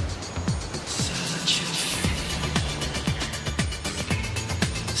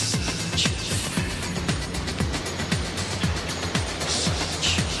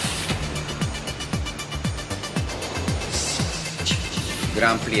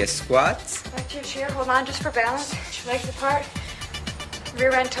 Grand plie squats. Back to your chair. Hold on just for balance. Legs apart.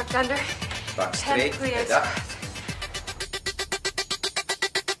 Rear end tucked under. Back 10 straight, plies. head up.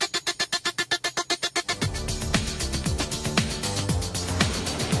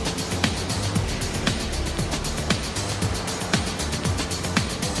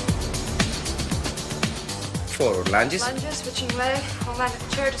 Forward lunges. Lunges, switching leg. Hold on to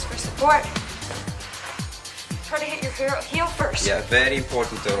the chair just for support. Try to hit your heel first. Yeah, very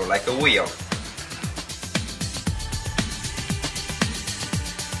important, Toro, like a wheel.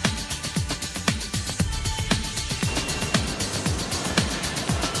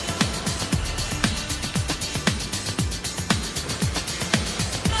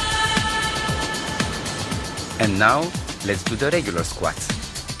 And now, let's do the regular squats.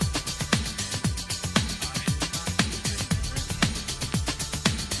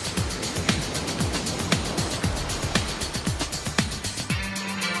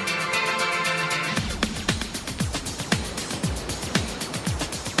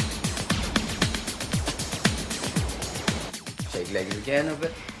 again a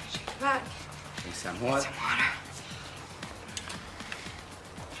bit. Shake it back. Drink some water. Some water.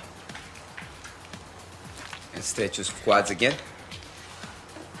 And stretch your quads again.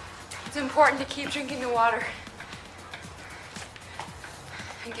 It's important to keep drinking the water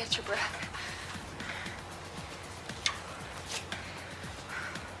and get your breath.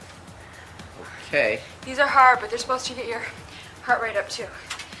 Okay. These are hard, but they're supposed to get your heart rate up too.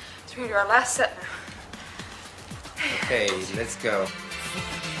 So we're gonna do our last set now. Okay, let's go.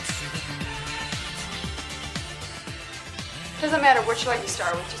 Doesn't matter which leg you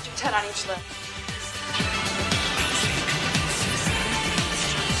start with, just do 10 on each leg.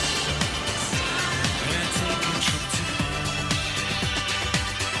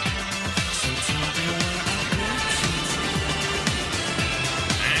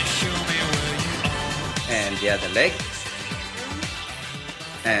 And the other leg.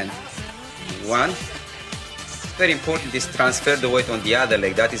 And one. Very important is transfer the weight on the other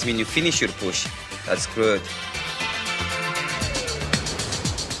leg. That is when you finish your push. That's good.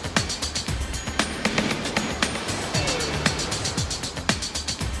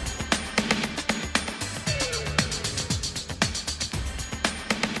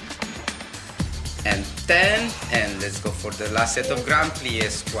 And 10, and let's go for the last set of Grand Plie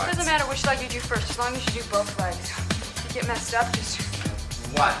squats. Doesn't matter which leg you do first, as long as you do both legs. If you get messed up, just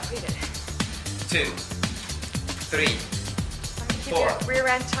 1, complete it. 2, 3, Keep 4, your rear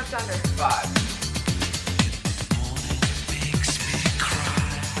end tucked under. 5.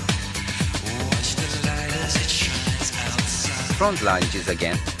 Front lunges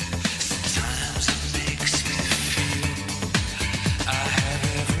again.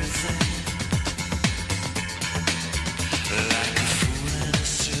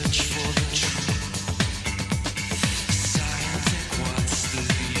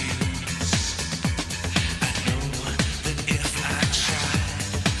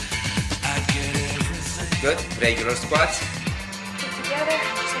 Good. Regular squats. Keep together,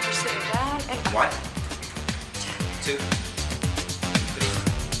 just like you're sitting down and up. 1, 2, 3.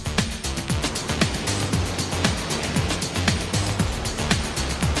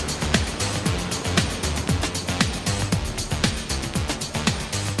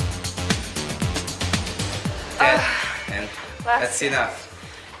 And that's set. enough.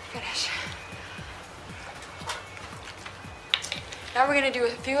 Finish. Now we're going to do a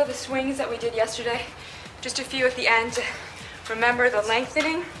few of the swings that we did yesterday. Just a few at the end to remember the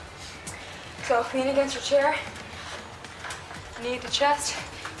lengthening. So lean against your chair, knee to chest,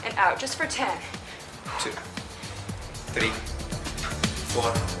 and out, just for 10. 2, 3, 4,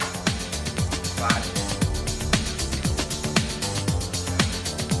 5.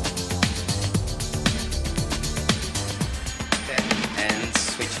 10, and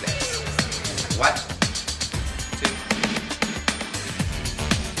switch legs. 1, 2.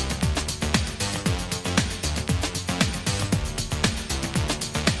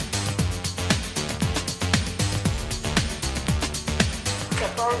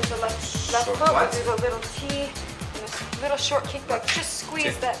 Step forward with the left Short foot, quads. do the little T, and a little short kickback. Just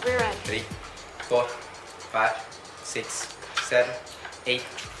squeeze 2, that rear end. 3, 4, 5, 6, 7, 8,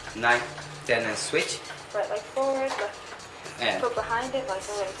 9, 10, and switch. Right leg forward, left And foot behind it, like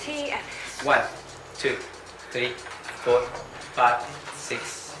a little T, and 1, 2, 3, 4, 5, 6,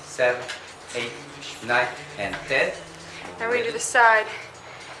 7, 8, 9, and 10. now we're going to do the side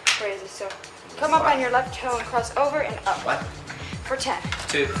raises. So come up on your left toe and cross over and up 1, for 10.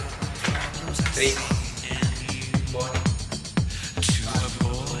 2, 3, 4.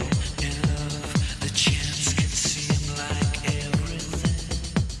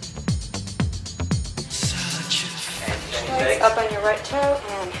 Legs up on your right toe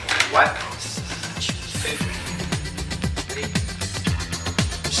and 1, 2, 3.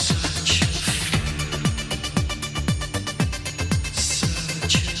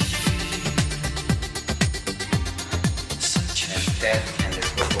 And 10, and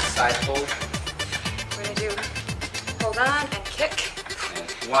let's go for side hold. we're going to do hold on and kick. And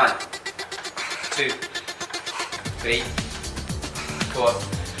 1, 2, 3, 4,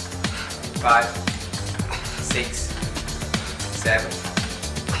 5, 6, 7,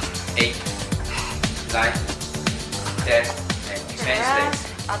 8, 9, 10, and change Around,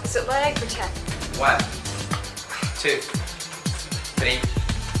 legs. opposite leg for 10. 1, 2, 3,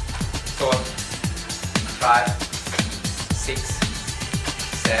 4, 5, 6,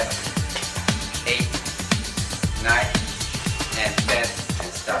 7, 8, 9, and 10, and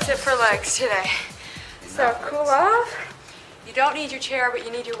stop. That's it for legs today. So Enough cool legs. off. You don't need your chair, but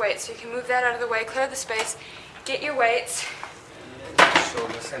you need your weights. So you can move that out of the way, clear the space, get your weights.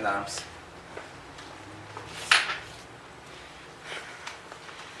 Shoulders and arms.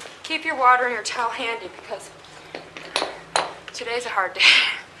 keep your water and your towel handy because today's a hard day.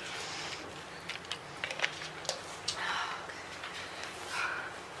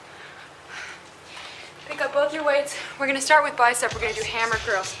 Pick up both your weights. We're gonna start with bicep. We're gonna do hammer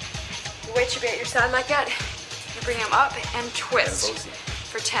curls. The weight should be at your side like that. You bring them up and twist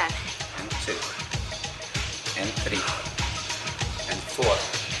for 10. And 2. And 3. And 4.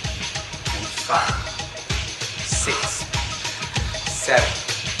 And 5. 6. 7.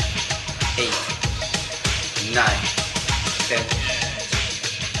 8. 9. 10.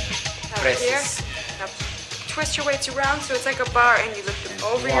 Now here. Now twist your weights around so it's like a bar and you lift them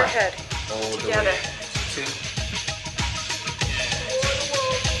over your head. All together. The way. 2.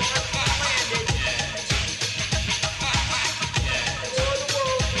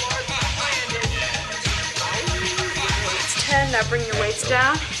 Now bring your weights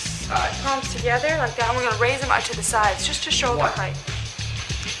down, palms together like that. We're going to raise them out to the sides, just to shoulder height.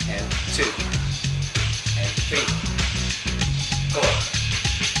 And 2, and 3, 4,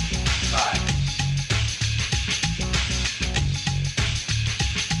 5.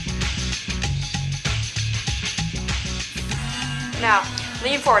 Now,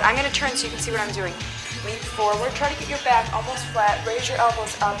 lean forward. I'm going to turn so you can see what I'm doing. Lean forward, try to get your back almost flat, raise your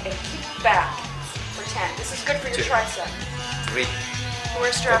elbows up, and keep back for 10. This is good for your tricep. 3, 4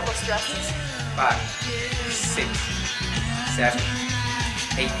 strapless stretches. 5, 6, 7,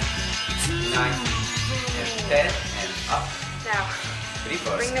 8, 9, and 10, and up. Now,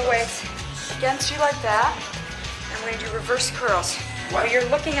 Reverse bring the curls. weights against you like that. And we're going to do reverse curls, where you're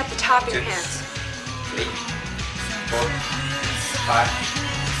looking at the top of your hands. 3, 4, 5,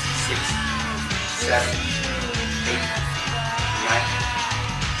 6, 7, 8, 9,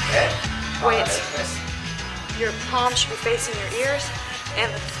 10. Weights. Your palms should be facing your ears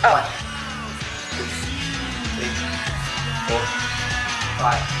and up. 2, 3, 4,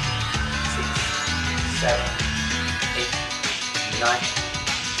 5, 6, 7, 8, 9,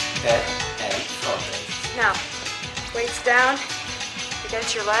 10, and front raise. Now, weights down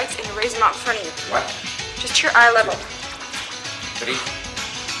against your legs and you raise them out in front of you. 1, Just to your eye level. 3,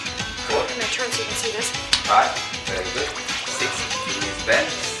 4, I'm going to turn so you can see this. 5, very good. 6, knees bend,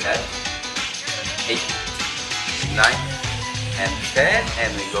 7, 8, 9, and 10,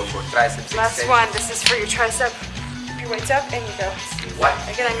 and we go for triceps Last extension. one. This is for your tricep. Keep your weights up and you go. 1,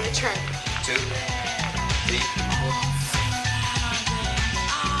 Again, I'm going to turn. 2, 3, 4.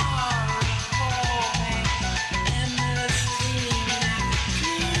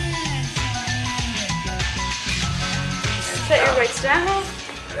 Set your weights down.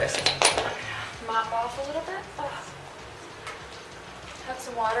 Rest. Mop off a little bit. Have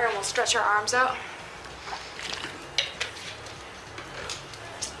some water and we'll stretch our arms out.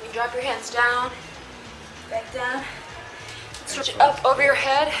 You drop your hands down, back down. Stretch it up over your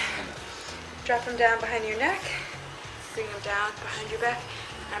head. Drop them down behind your neck. Bring them down behind your back.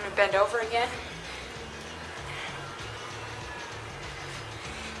 I'm going to bend over again.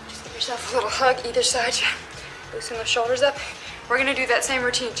 Just give yourself a little hug either side. Loosen the shoulders up. We're going to do that same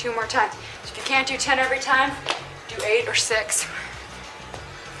routine 2 more times. So if you can't do 10 every time, do 8 or 6.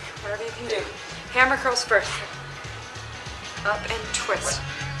 Whatever you can do. Hammer curls first. Up and twist.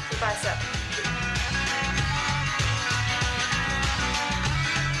 Your bicep.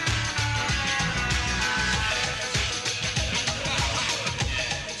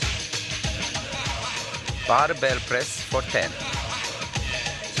 Barbell press for 10.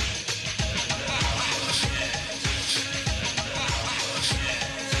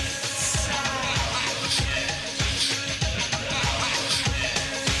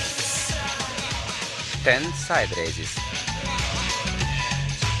 Ten side raises.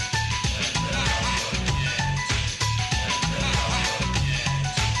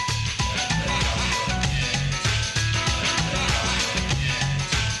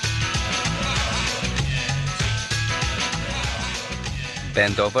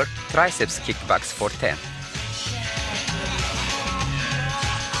 Bend over, triceps kickbacks for 10.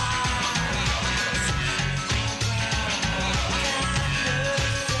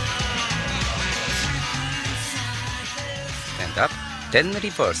 Stand up, 10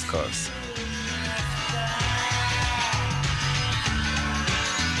 reverse curls.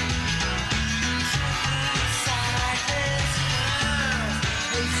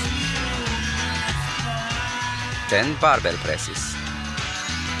 Ten barbell presses.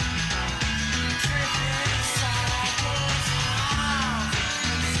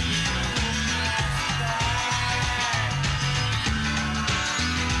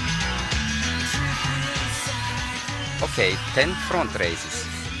 Okay, 10 front raises.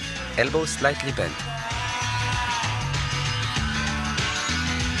 Elbows slightly bent.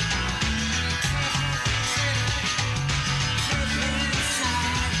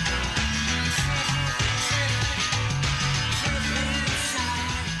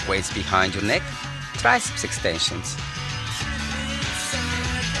 Weights behind your neck, triceps extensions.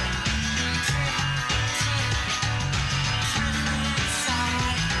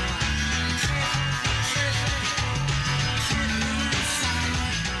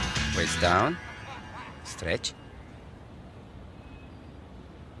 Weights down, stretch.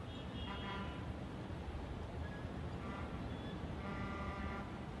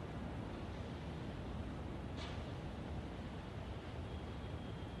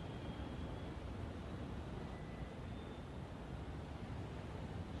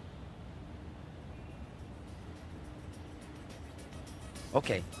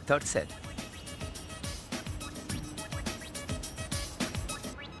 Okay, third set.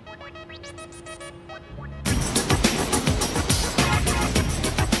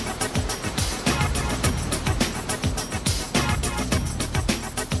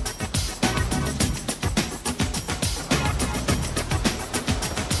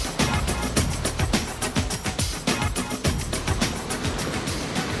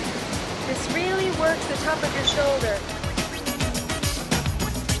 This really works the top of your shoulder.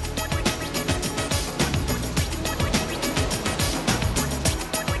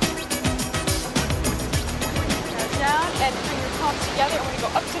 And bring your palms together, and we're going to go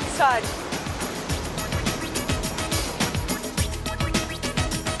up to the side.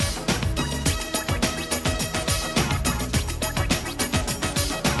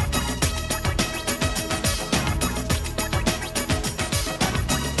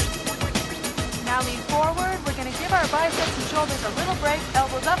 Now lean forward. We're going to give our biceps and shoulders a little break,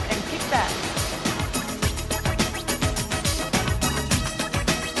 elbows up, and kick back.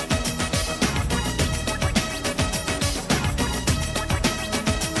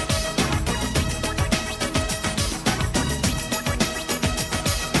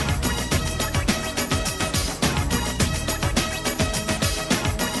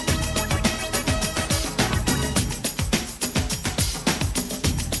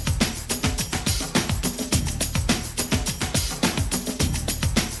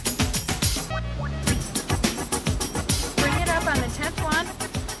 On the 10th one,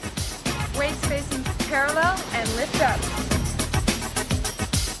 weights facing parallel and lift up.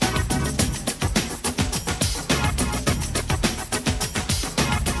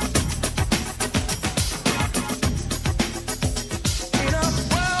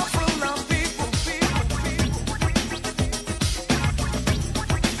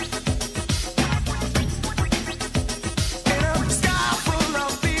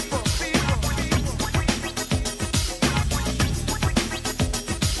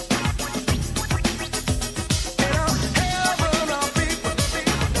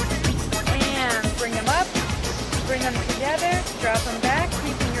 Bring them together, drop them back,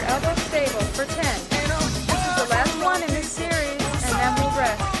 keeping your elbows stable for 10. This is the last one in this series, and then we'll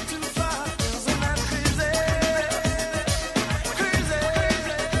rest.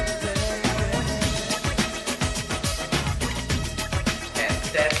 And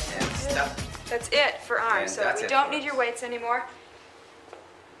stop. That's it for arms, so we don't need your weights anymore.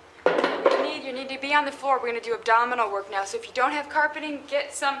 You need to be on the floor. We're going to do abdominal work now, so if you don't have carpeting,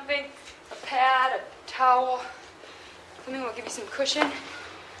 get something, a pad, a towel. Something will give you some cushion.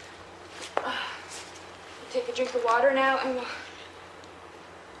 Take a drink of water now, and we'll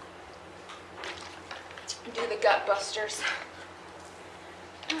do the gut busters.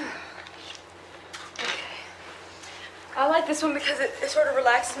 Okay. I like this one because it sort of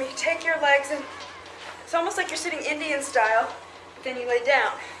relaxes me. You take your legs, and it's almost like you're sitting Indian style, but then you lay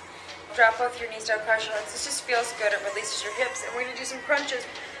down. Drop both your knees, don't cross your legs. This just feels good. It releases your hips, and we're going to do some crunches.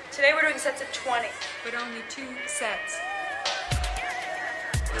 Today we're doing sets of 20, but only 2 sets.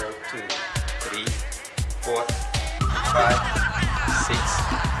 1, 2, 3, 4, 5, 6,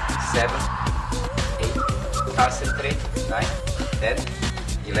 7, 8, concentrate, 9, 10,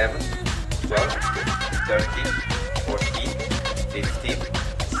 11, 12, 13, 14, 15,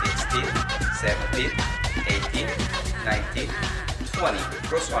 16, 17, 18, 19, 20.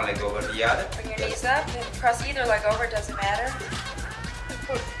 Cross one leg over the other. Bring your knees up and cross either leg over, it doesn't matter.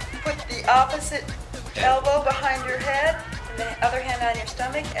 Put the opposite elbow behind your head and the other hand on your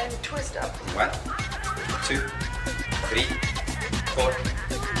stomach and twist up. 1, 2, 3, 4,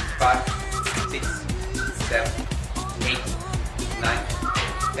 5, 6, 7, 8, 9,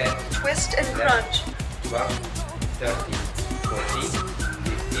 10. Twist and 11, crunch. 12, 13, 14,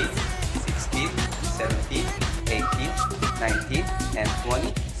 15, 16, 17, 18, 19, and 20.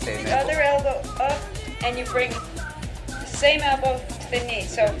 Same The other elbow up, and you bring the same elbow to the knee.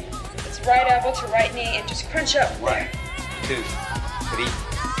 So it's right elbow to right knee, and just crunch up. 1, 2, 3,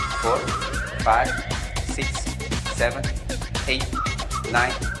 4, 5, 6, 7, 8,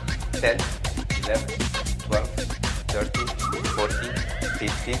 9, 10, 11, 12, 13, 14,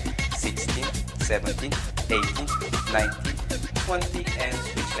 15, 16, 17, 18, 19, 20, and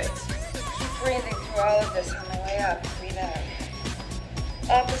switch legs. Breathing through all of this on the way up. Breathe out.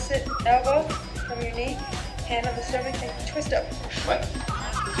 Opposite elbow from your knee. Hand on the stomach and twist up. 1, 2,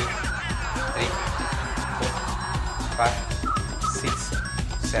 3, 4, 5, 6,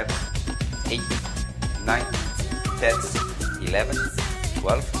 7, 8, 9, 10, 11,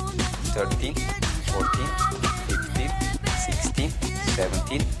 12, 13, 14, 15, 16,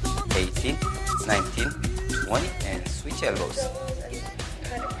 17, 18, 19, 20, and switch elbows.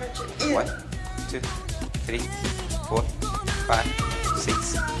 Kind of punch it in. 1, 2, 3, 4, 5,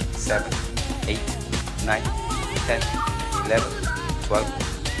 6, 7, 8, 9, 10, 11, 12,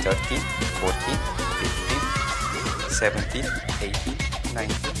 13, 14, 15, 17, 18,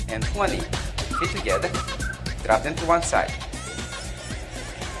 19, and 20. Feet together. Drop them to one side.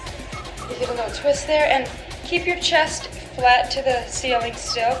 You give a little twist there and keep your chest flat to the ceiling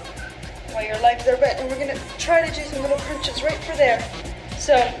still while your legs are bent. And we're going to try to do some little crunches right for there.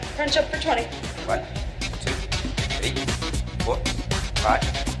 So, crunch up for 20. 1, 2, 3, 4, 5,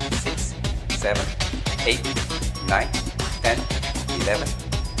 6, 7, 8, 9, 10, 11,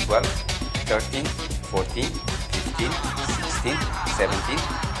 12, 13, 14, 15, 16, 17,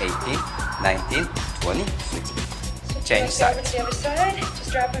 18, 19, 20. Switch. Change Over sides. to the other side.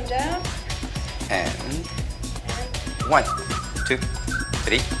 Just drop them down. And 1, 2,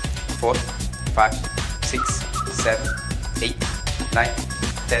 3, 4, 5, 6, 7, 8, 9,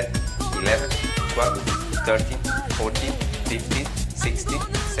 10, 11, 12, 13, 14, 15, 16,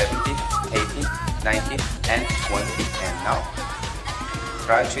 17, 18, 19, and 20. And now,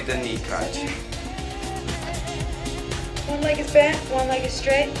 crunch with the knee crunch. One leg is bent, one leg is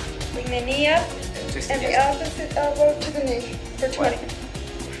straight. Bring the knee up And twist and the again. opposite elbow to the knee for 20.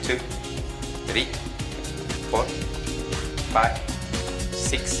 2, 3, 4, 5,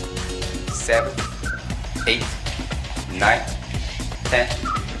 6, 7, 8, 9, 10,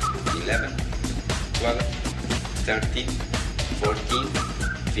 11, 12, 13, 14,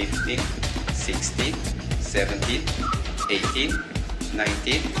 15, 16, 17, 18,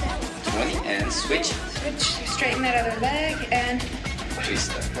 19, 20, and switch. Switch, you straighten that other leg and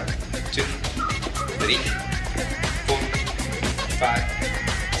Twist that. 1, 2, 3, 4,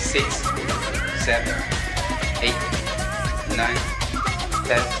 5, 6, 7, 8, 9,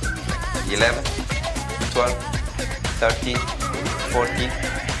 10, 11, 12, 13, 14,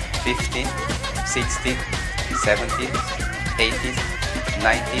 15, 16, 17, 18,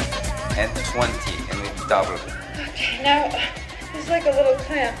 19, and 20. And we double. okay, now it's like a little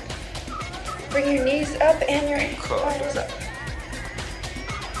clamp. Bring your knees up and your Close up.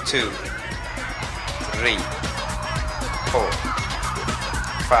 2, 3, 4,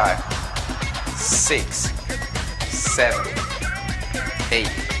 5, 6, 7, 8,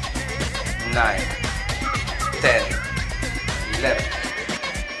 9, 10, 11,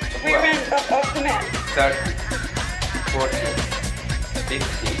 rear 12, end up off the mat. 13, 14,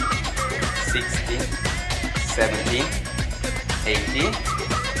 15, 16, 17, 18,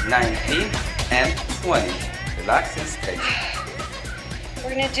 19, and 20. Relax and stretch.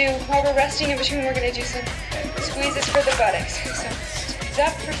 We're gonna do, while we're resting in between, we're gonna do some squeezes for the buttocks. So, squeeze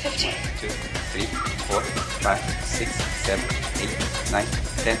up for 15. 2, 3, 4, 5, 6, 7, 8, 9,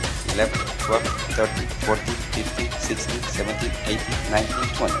 10, 11, 12, 13, 14, 15, 16, 17, 18,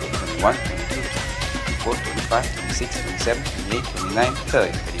 19, 20, 21, 22, 24, 25, 26, 27, 28, 29,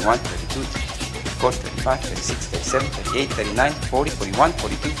 30, 31, 32, 34, 35, 36, 37, 38, 39, 40, 41,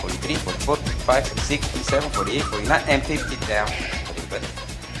 42, 43, 44, 45, 46, 47, 48, 49, and 50 down a little bit.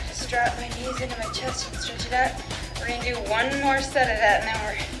 Just drop my knees into my chest and stretch it out. We're gonna do one more set of that and then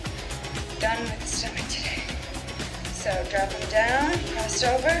we're done with the stomach today. So drop them down, crossed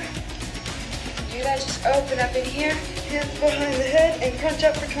over. You can do that, just open up in here, hands behind the head, and crunch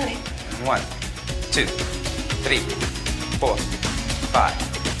up for 20. 1, 2, 3, 4, 5,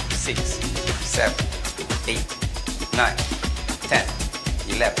 6, 7, 8, 9, 10,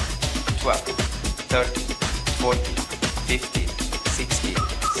 11, 12, 13, 14, 15, 16,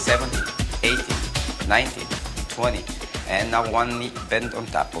 17, 18, 19, 20. And now one knee bend on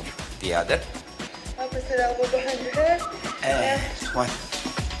top of the other. Opposite elbow behind your head. And 1,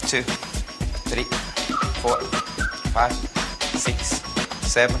 2, 3, 4, 5, 6,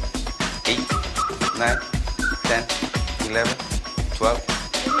 7, 8, 9, 10, 11, 12,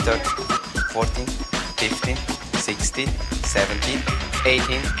 13, 14, 15, 16, 17,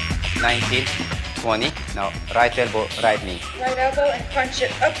 18, 19, 20. Now right elbow, right knee. Right elbow and crunch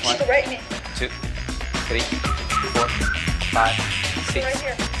it up One. to the right knee. 2, 3, 4, 5, 6, Right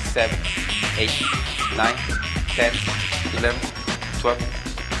here. 7, 8, 9, 10, 11, 12,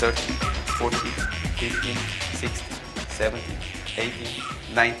 13, 14, 15, 16, 17,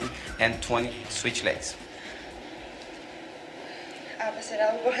 18, 19, and 20. Switch legs. Opposite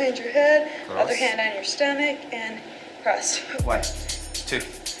elbow behind your head, Cross. other hand on your stomach, and cross. 1, 2,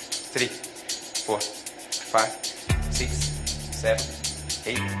 3, 4, 5, 6, 7,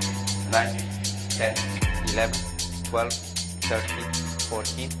 8, 9, 10, 11, 12, 13,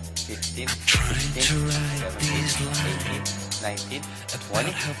 14, 15, 16, 17, 18, 19,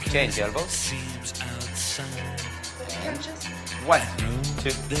 20. Change elbows. And 1, 2,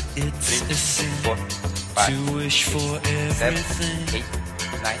 3, 4, 5, 6, 7, 8,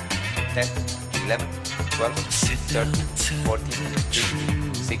 9, 10, 11, 12, 13, 14,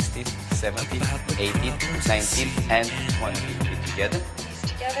 15, 16, 17, 18, 19, and 20. Feet together.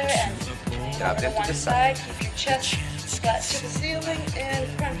 Together and Drop them to one the side. Keep your chest flat to the ceiling and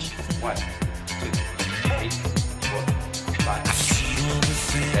crunch. 1, 2, 3, 4, 5, 6,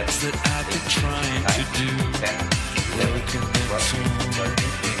 7, 8, 9, 10, 11, 12, 13,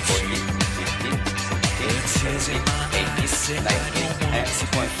 14, 15, 16, 17, 18, 19, and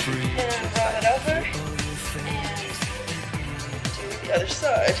 20. And roll it over and do the other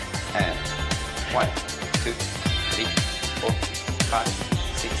side. And 1, 2, 3, 4, 5,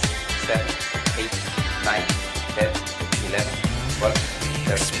 6, 7, 8, 9, 10, 11, 12,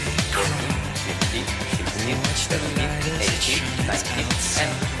 13, 14, 15, 16, 17, 18, 19,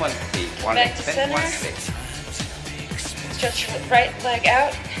 and 20. One Back leg to bend, center. one stretch. Stretch your right leg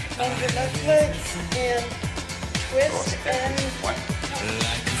out, bend your left leg, and twist and 1,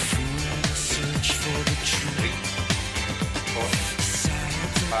 3, 4,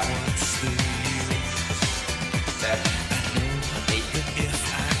 5, 6, 7, 8,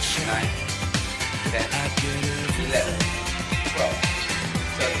 9, 10, 11, 12,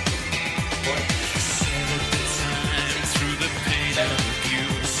 13, 14, 16, 17,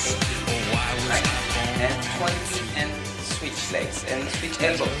 18, 19, and 20, and switch legs and switch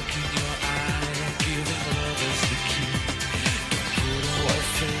elbows. 4,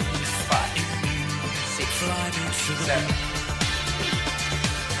 5, 6, 7,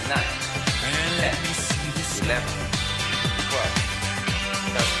 9, 10, 11, 12,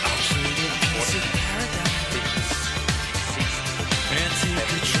 13, 14, 15, 16,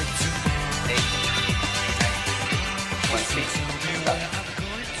 17, 18, 19, 20. Stop.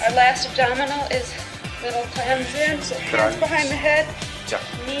 our last abdominal is little clams in, so hands behind the head, Jump.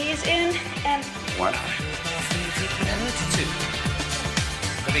 knees in, and 1, and 2,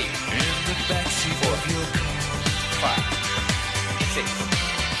 3, 4, 5, 6,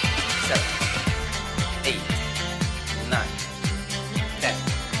 7, 8, 9, 10,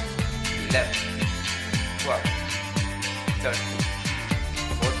 11, 12, 13,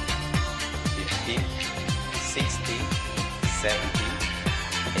 14, 15, 16, 17,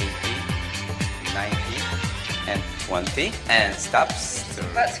 18, 19, and 20. And stops.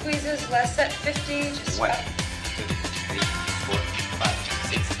 butt squeezes. Last set, 50. Just 1, up. 2, 3, 4, 5,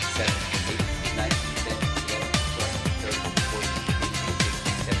 6, 7, 8, 9, 10, 11, 12, 13, 14,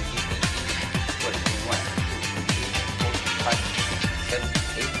 15, 16, 17, 18, 20, 21, 22, 23, 24, 25, 26, 27,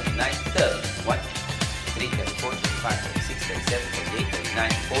 8, 29, 30. 1, 3, 34, 35, 36, 37, 38,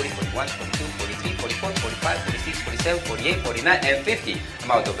 39, 40, 41, 42, 43, 44, 45, 46, 47, 48, 49, and 50.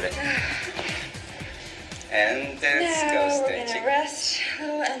 I'm out of breath. And let's Now go we're stretching. gonna rest a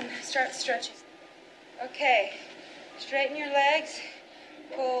little and start stretching. Okay, straighten your legs.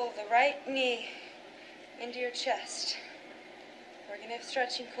 Pull the right knee into your chest. We're gonna have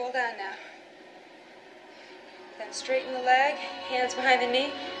stretching. Cool down now. Then straighten the leg. Hands behind the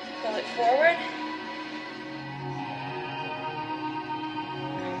knee. Pull it forward.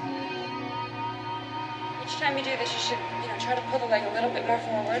 Each time you do this, you should, try to pull the leg a little bit more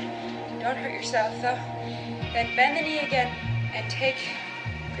forward. Don't hurt yourself though. Then bend the knee again and take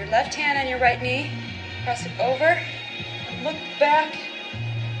your left hand on your right knee, cross it over, and look back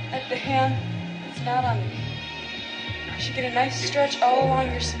at the hand that's not on the knee. You should get a nice stretch all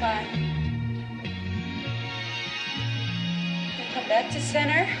along your spine. Then come back to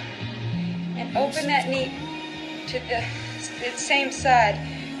center and open that knee to the same side.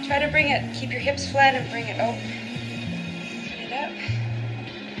 Try to bring it, keep your hips flat and bring it open. Bring it up.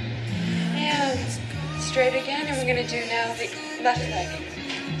 And straight again, and we're going to do now the left leg.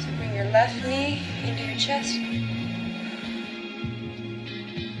 So bring your left knee into your chest.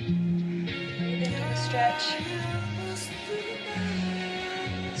 Breathe into the stretch.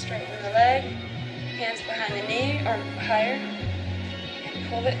 Straighten the leg. Hands behind the knee or higher. And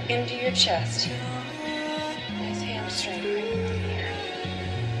pull it into your chest. Nice hamstring right here.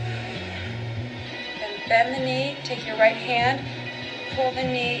 bend the knee, take your right hand, pull the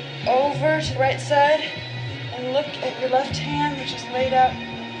knee over to the right side, and look at your left hand, which is laid out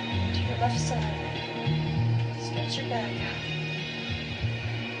to your left side. Stretch your back out.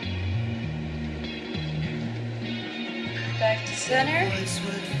 Back to center,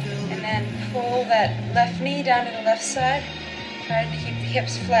 and then pull that left knee down to the left side. Try to keep the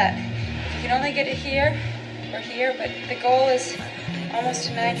hips flat. You can only get it here or here, but the goal is almost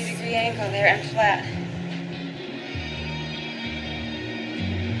a 90-degree angle there and flat.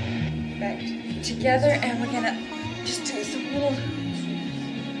 Back together, and we're gonna just do some little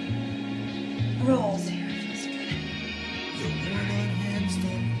rolls here. Feels good.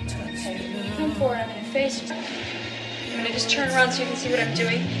 Okay, come forward. I'm gonna face you. I'm gonna just turn around so you can see what I'm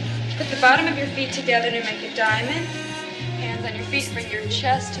doing. Put the bottom of your feet together to make a diamond. Hands on your feet, bring your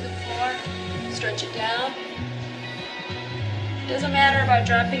chest to the floor, stretch it down. Doesn't matter about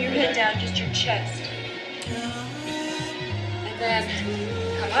dropping your head down, just your chest. And then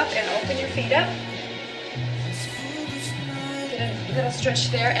come up and open your feet up. Get a little stretch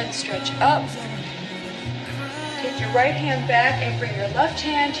there and stretch up. Take your right hand back and bring your left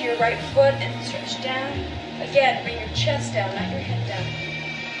hand to your right foot and stretch down. Again, bring your chest down, not your head down.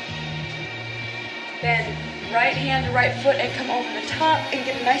 Then right hand to right foot and come over the top and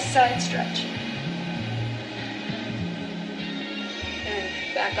get a nice side stretch.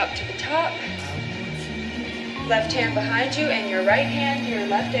 And back up to the top. Left hand behind you and your right hand to your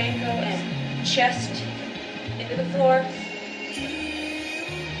left ankle and chest into the floor.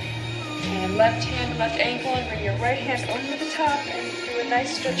 And left hand to left ankle and bring your right hand over the top and do a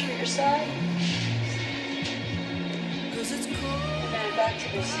nice stretch for your side. And then back to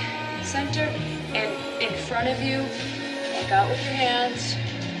this center, and in front of you, walk out with your hands,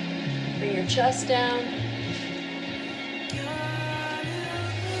 bring your chest down.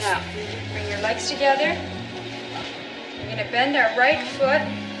 Now, bring your legs together. We're going to bend our right foot,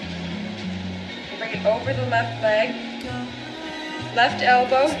 and bring it over the left leg, left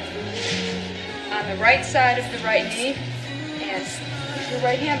elbow on the right side of the right knee, and put your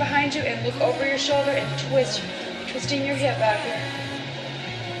right hand behind you and look over your shoulder and twist, twisting your hip out here.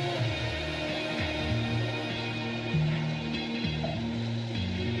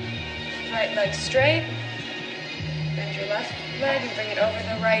 Right leg straight, bend your left leg and bring it over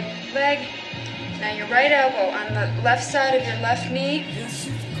the right leg. Now your right elbow on the left side of your left knee,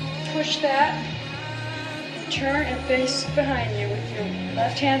 push that, and turn and face behind you with your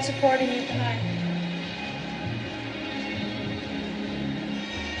left hand supporting you behind.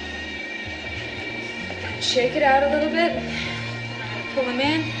 And shake it out a little bit. I'm going to pull them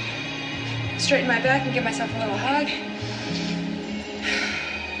in, straighten my back and give myself a little hug.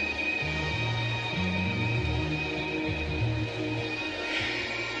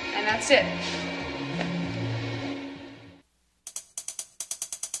 And that's it.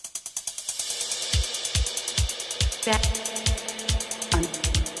 Back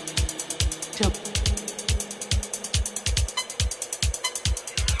until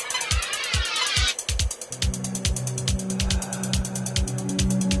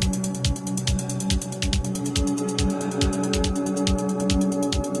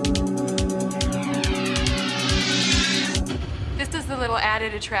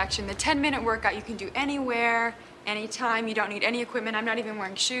added attraction. The 10-minute workout you can do anywhere, anytime. You don't need any equipment. I'm not even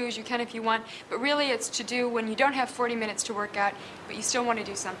wearing shoes. You can if you want. But really it's to do when you don't have 40 minutes to work out, but you still want to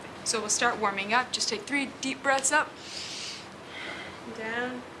do something. So we'll start warming up. Just take 3 deep breaths up,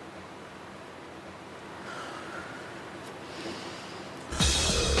 down,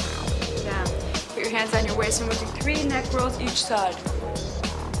 down. Put your hands on your waist and we'll do 3 neck rolls each side.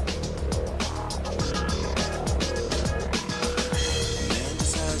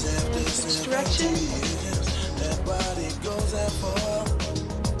 Direction.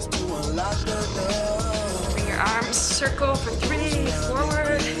 Bring your arms circle for 3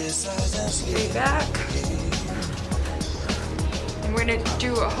 forward, 3 back. And we're going to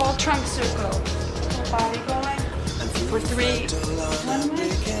do a whole trunk circle. Whole body going for 3. 1 way.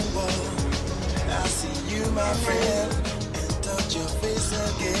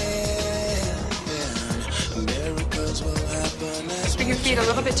 Bring your feet a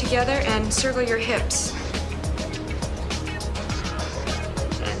little bit together and circle your hips.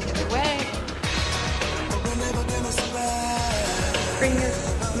 And the other way. Bring your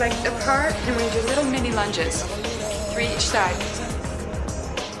legs apart and we're going to do little mini lunges. 3 each side.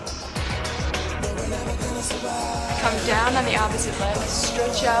 Come down on the opposite leg.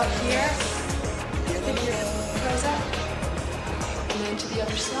 Stretch out here. Pick your toes up. And then to the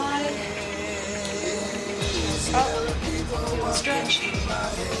other side. Up, stretch,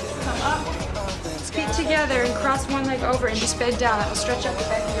 come up, Feet together and cross one leg over and just bend down. That will stretch out the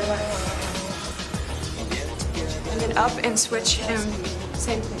back of your leg. And then up and switch and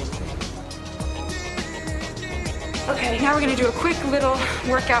same thing. Okay, now we're gonna do a quick little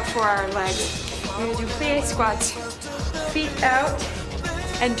workout for our legs. We're gonna do plie squats, feet out,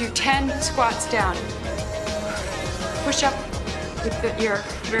 and do 10 squats down. Push up with your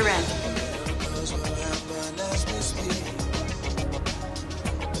rear end.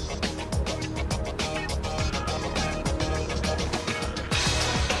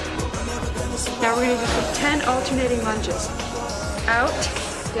 Now we're going to do 10 alternating lunges. Out,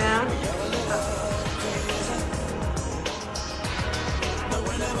 down, up.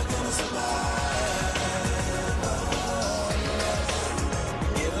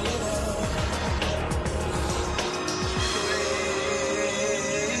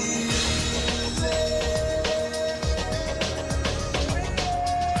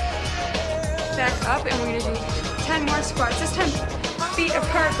 Back up, and we're going to do 10 more squats. This time, feet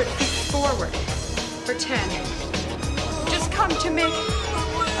apart, but feet forward for 10. Just come to make,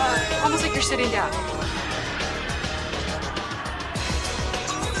 almost like you're sitting down.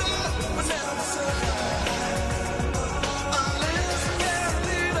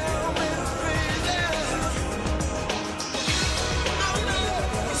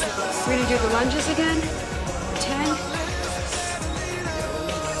 We're gonna do the lunges again for 10.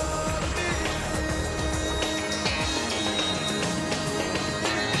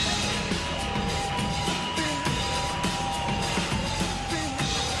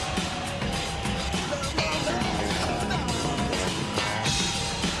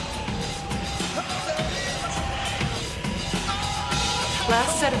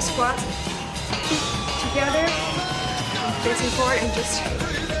 Last set of squats, feet together, facing forward, and just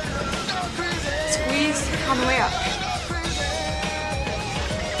squeeze on the way up.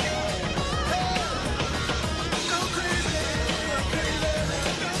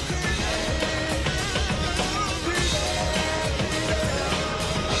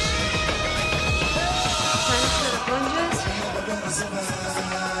 Final set of lunges.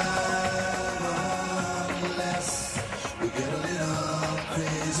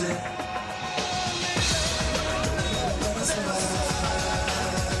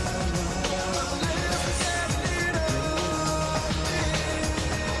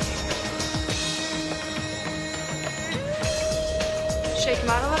 Shake them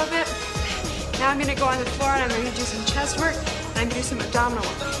out a little bit. Now I'm gonna go on the floor and I'm gonna do some chest work and I'm gonna do some abdominal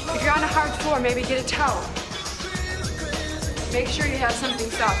work. If you're on a hard floor, maybe get a towel. Make sure you have something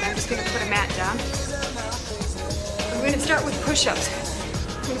soft. I'm just gonna put a mat down. I'm gonna start with push-ups.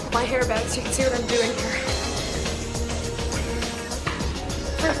 I'm gonna put my hair back so you can see what I'm doing here.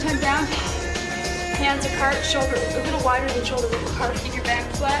 First time down, hands apart, shoulder a little wider than shoulder width apart. Keep your back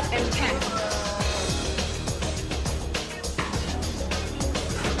flat and 10.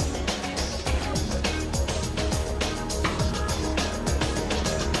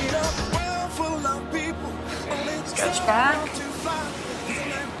 Stretch back.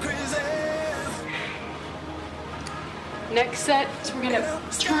 Next set, so we're gonna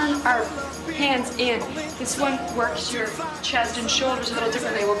turn our hands in. This one works your chest and shoulders a little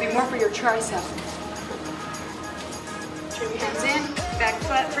differently. It will be more for your tricep. Turn your hands in, back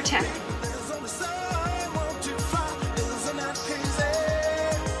flat for 10.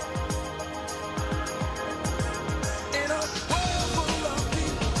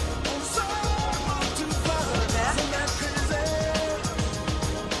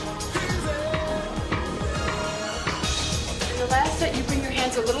 Last set, you bring your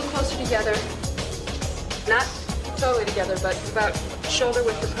hands a little closer together, not totally together, but about shoulder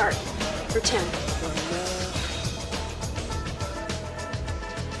width apart for 10.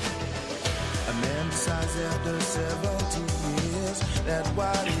 A man decides after 70 years that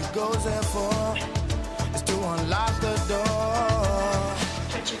what he goes there for is to unlock the door.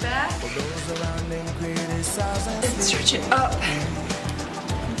 Stretch it back. For those around him criticize and And stretch it up,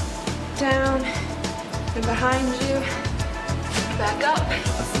 down, and behind you. Back up.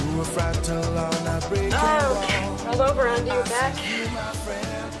 Okay, roll over onto your back,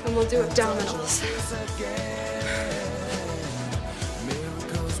 and we'll do abdominals.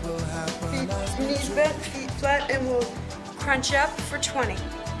 Knees bent, feet flat, and we'll crunch up for 20.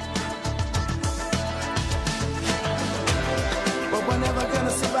 But we're never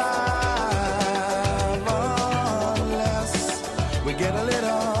gonna survive unless we get a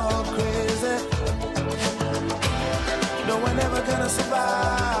little crazy. No, we're never gonna survive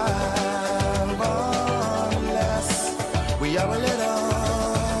unless we are a little.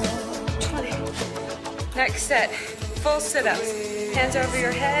 20. Next set, full sit-ups. Hands over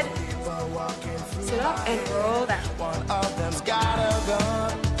your head. Sit up and roll down. One of them's got a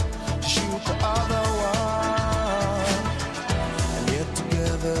gun to shoot the other one. And yet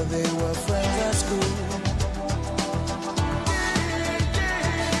together they were friends at school.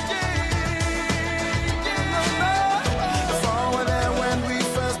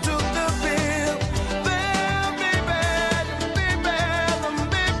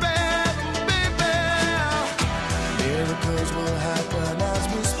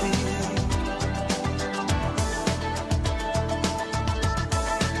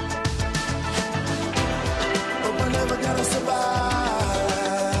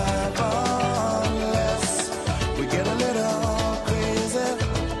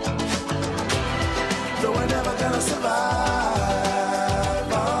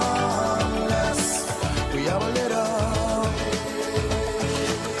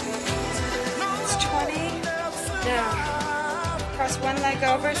 One leg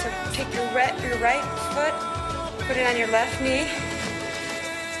over, so take your right foot, put it on your left knee,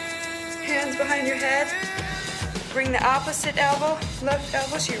 hands behind your head, bring the opposite elbow, left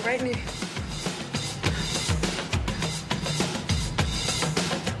elbow to your right knee.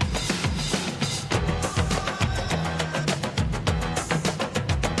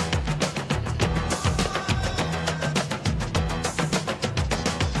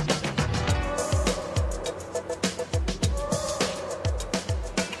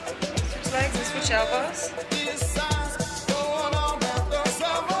 Legs and switch elbows.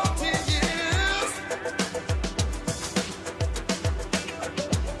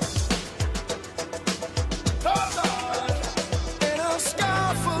 In a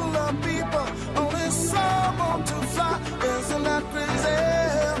sky full of people, only some want to fly. Isn't that crazy?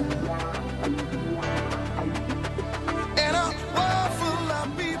 In a world full of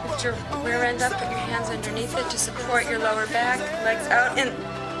people. Lift your rear end up, put your hands underneath it to support your lower back, legs out and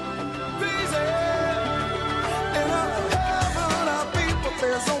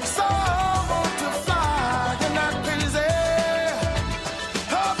there's no someone to fly, you're not crazy.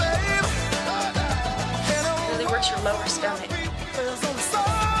 Oh, babe. really works your lower stomach. There's no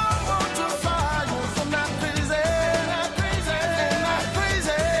someone to fly, you're not crazy. Not crazy, not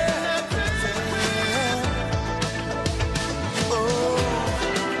crazy, not crazy. Oh,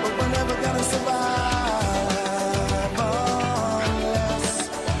 but we're never gonna survive unless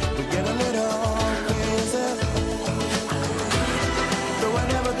we get a little crazy. We're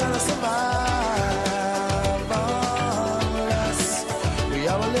never gonna survive unless we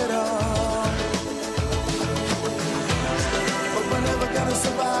are a little. But we're never gonna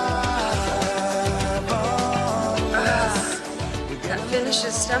survive unless That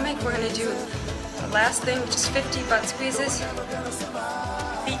finishes stomach. We're gonna do the last thing, which is 50 butt squeezes.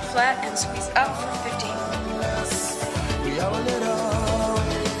 Feet flat and squeeze up for 15. we are a little.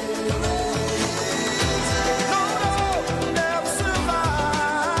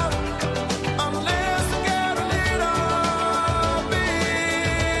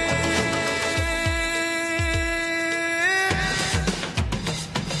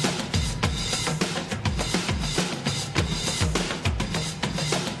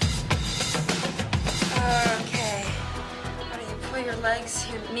 Legs,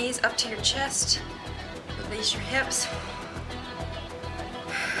 your knees up to your chest. Release your hips.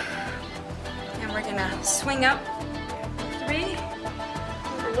 And we're gonna swing up 3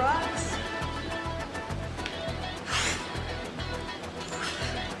 over rocks.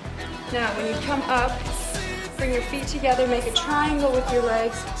 Now, when you come up, bring your feet together, make a triangle with your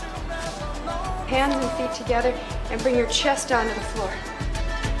legs, hands and feet together, and bring your chest down to the floor.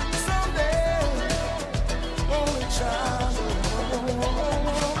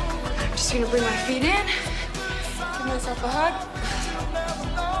 I'm just gonna bring my feet in, give myself a hug,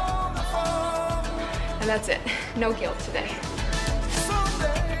 and that's it. No guilt today.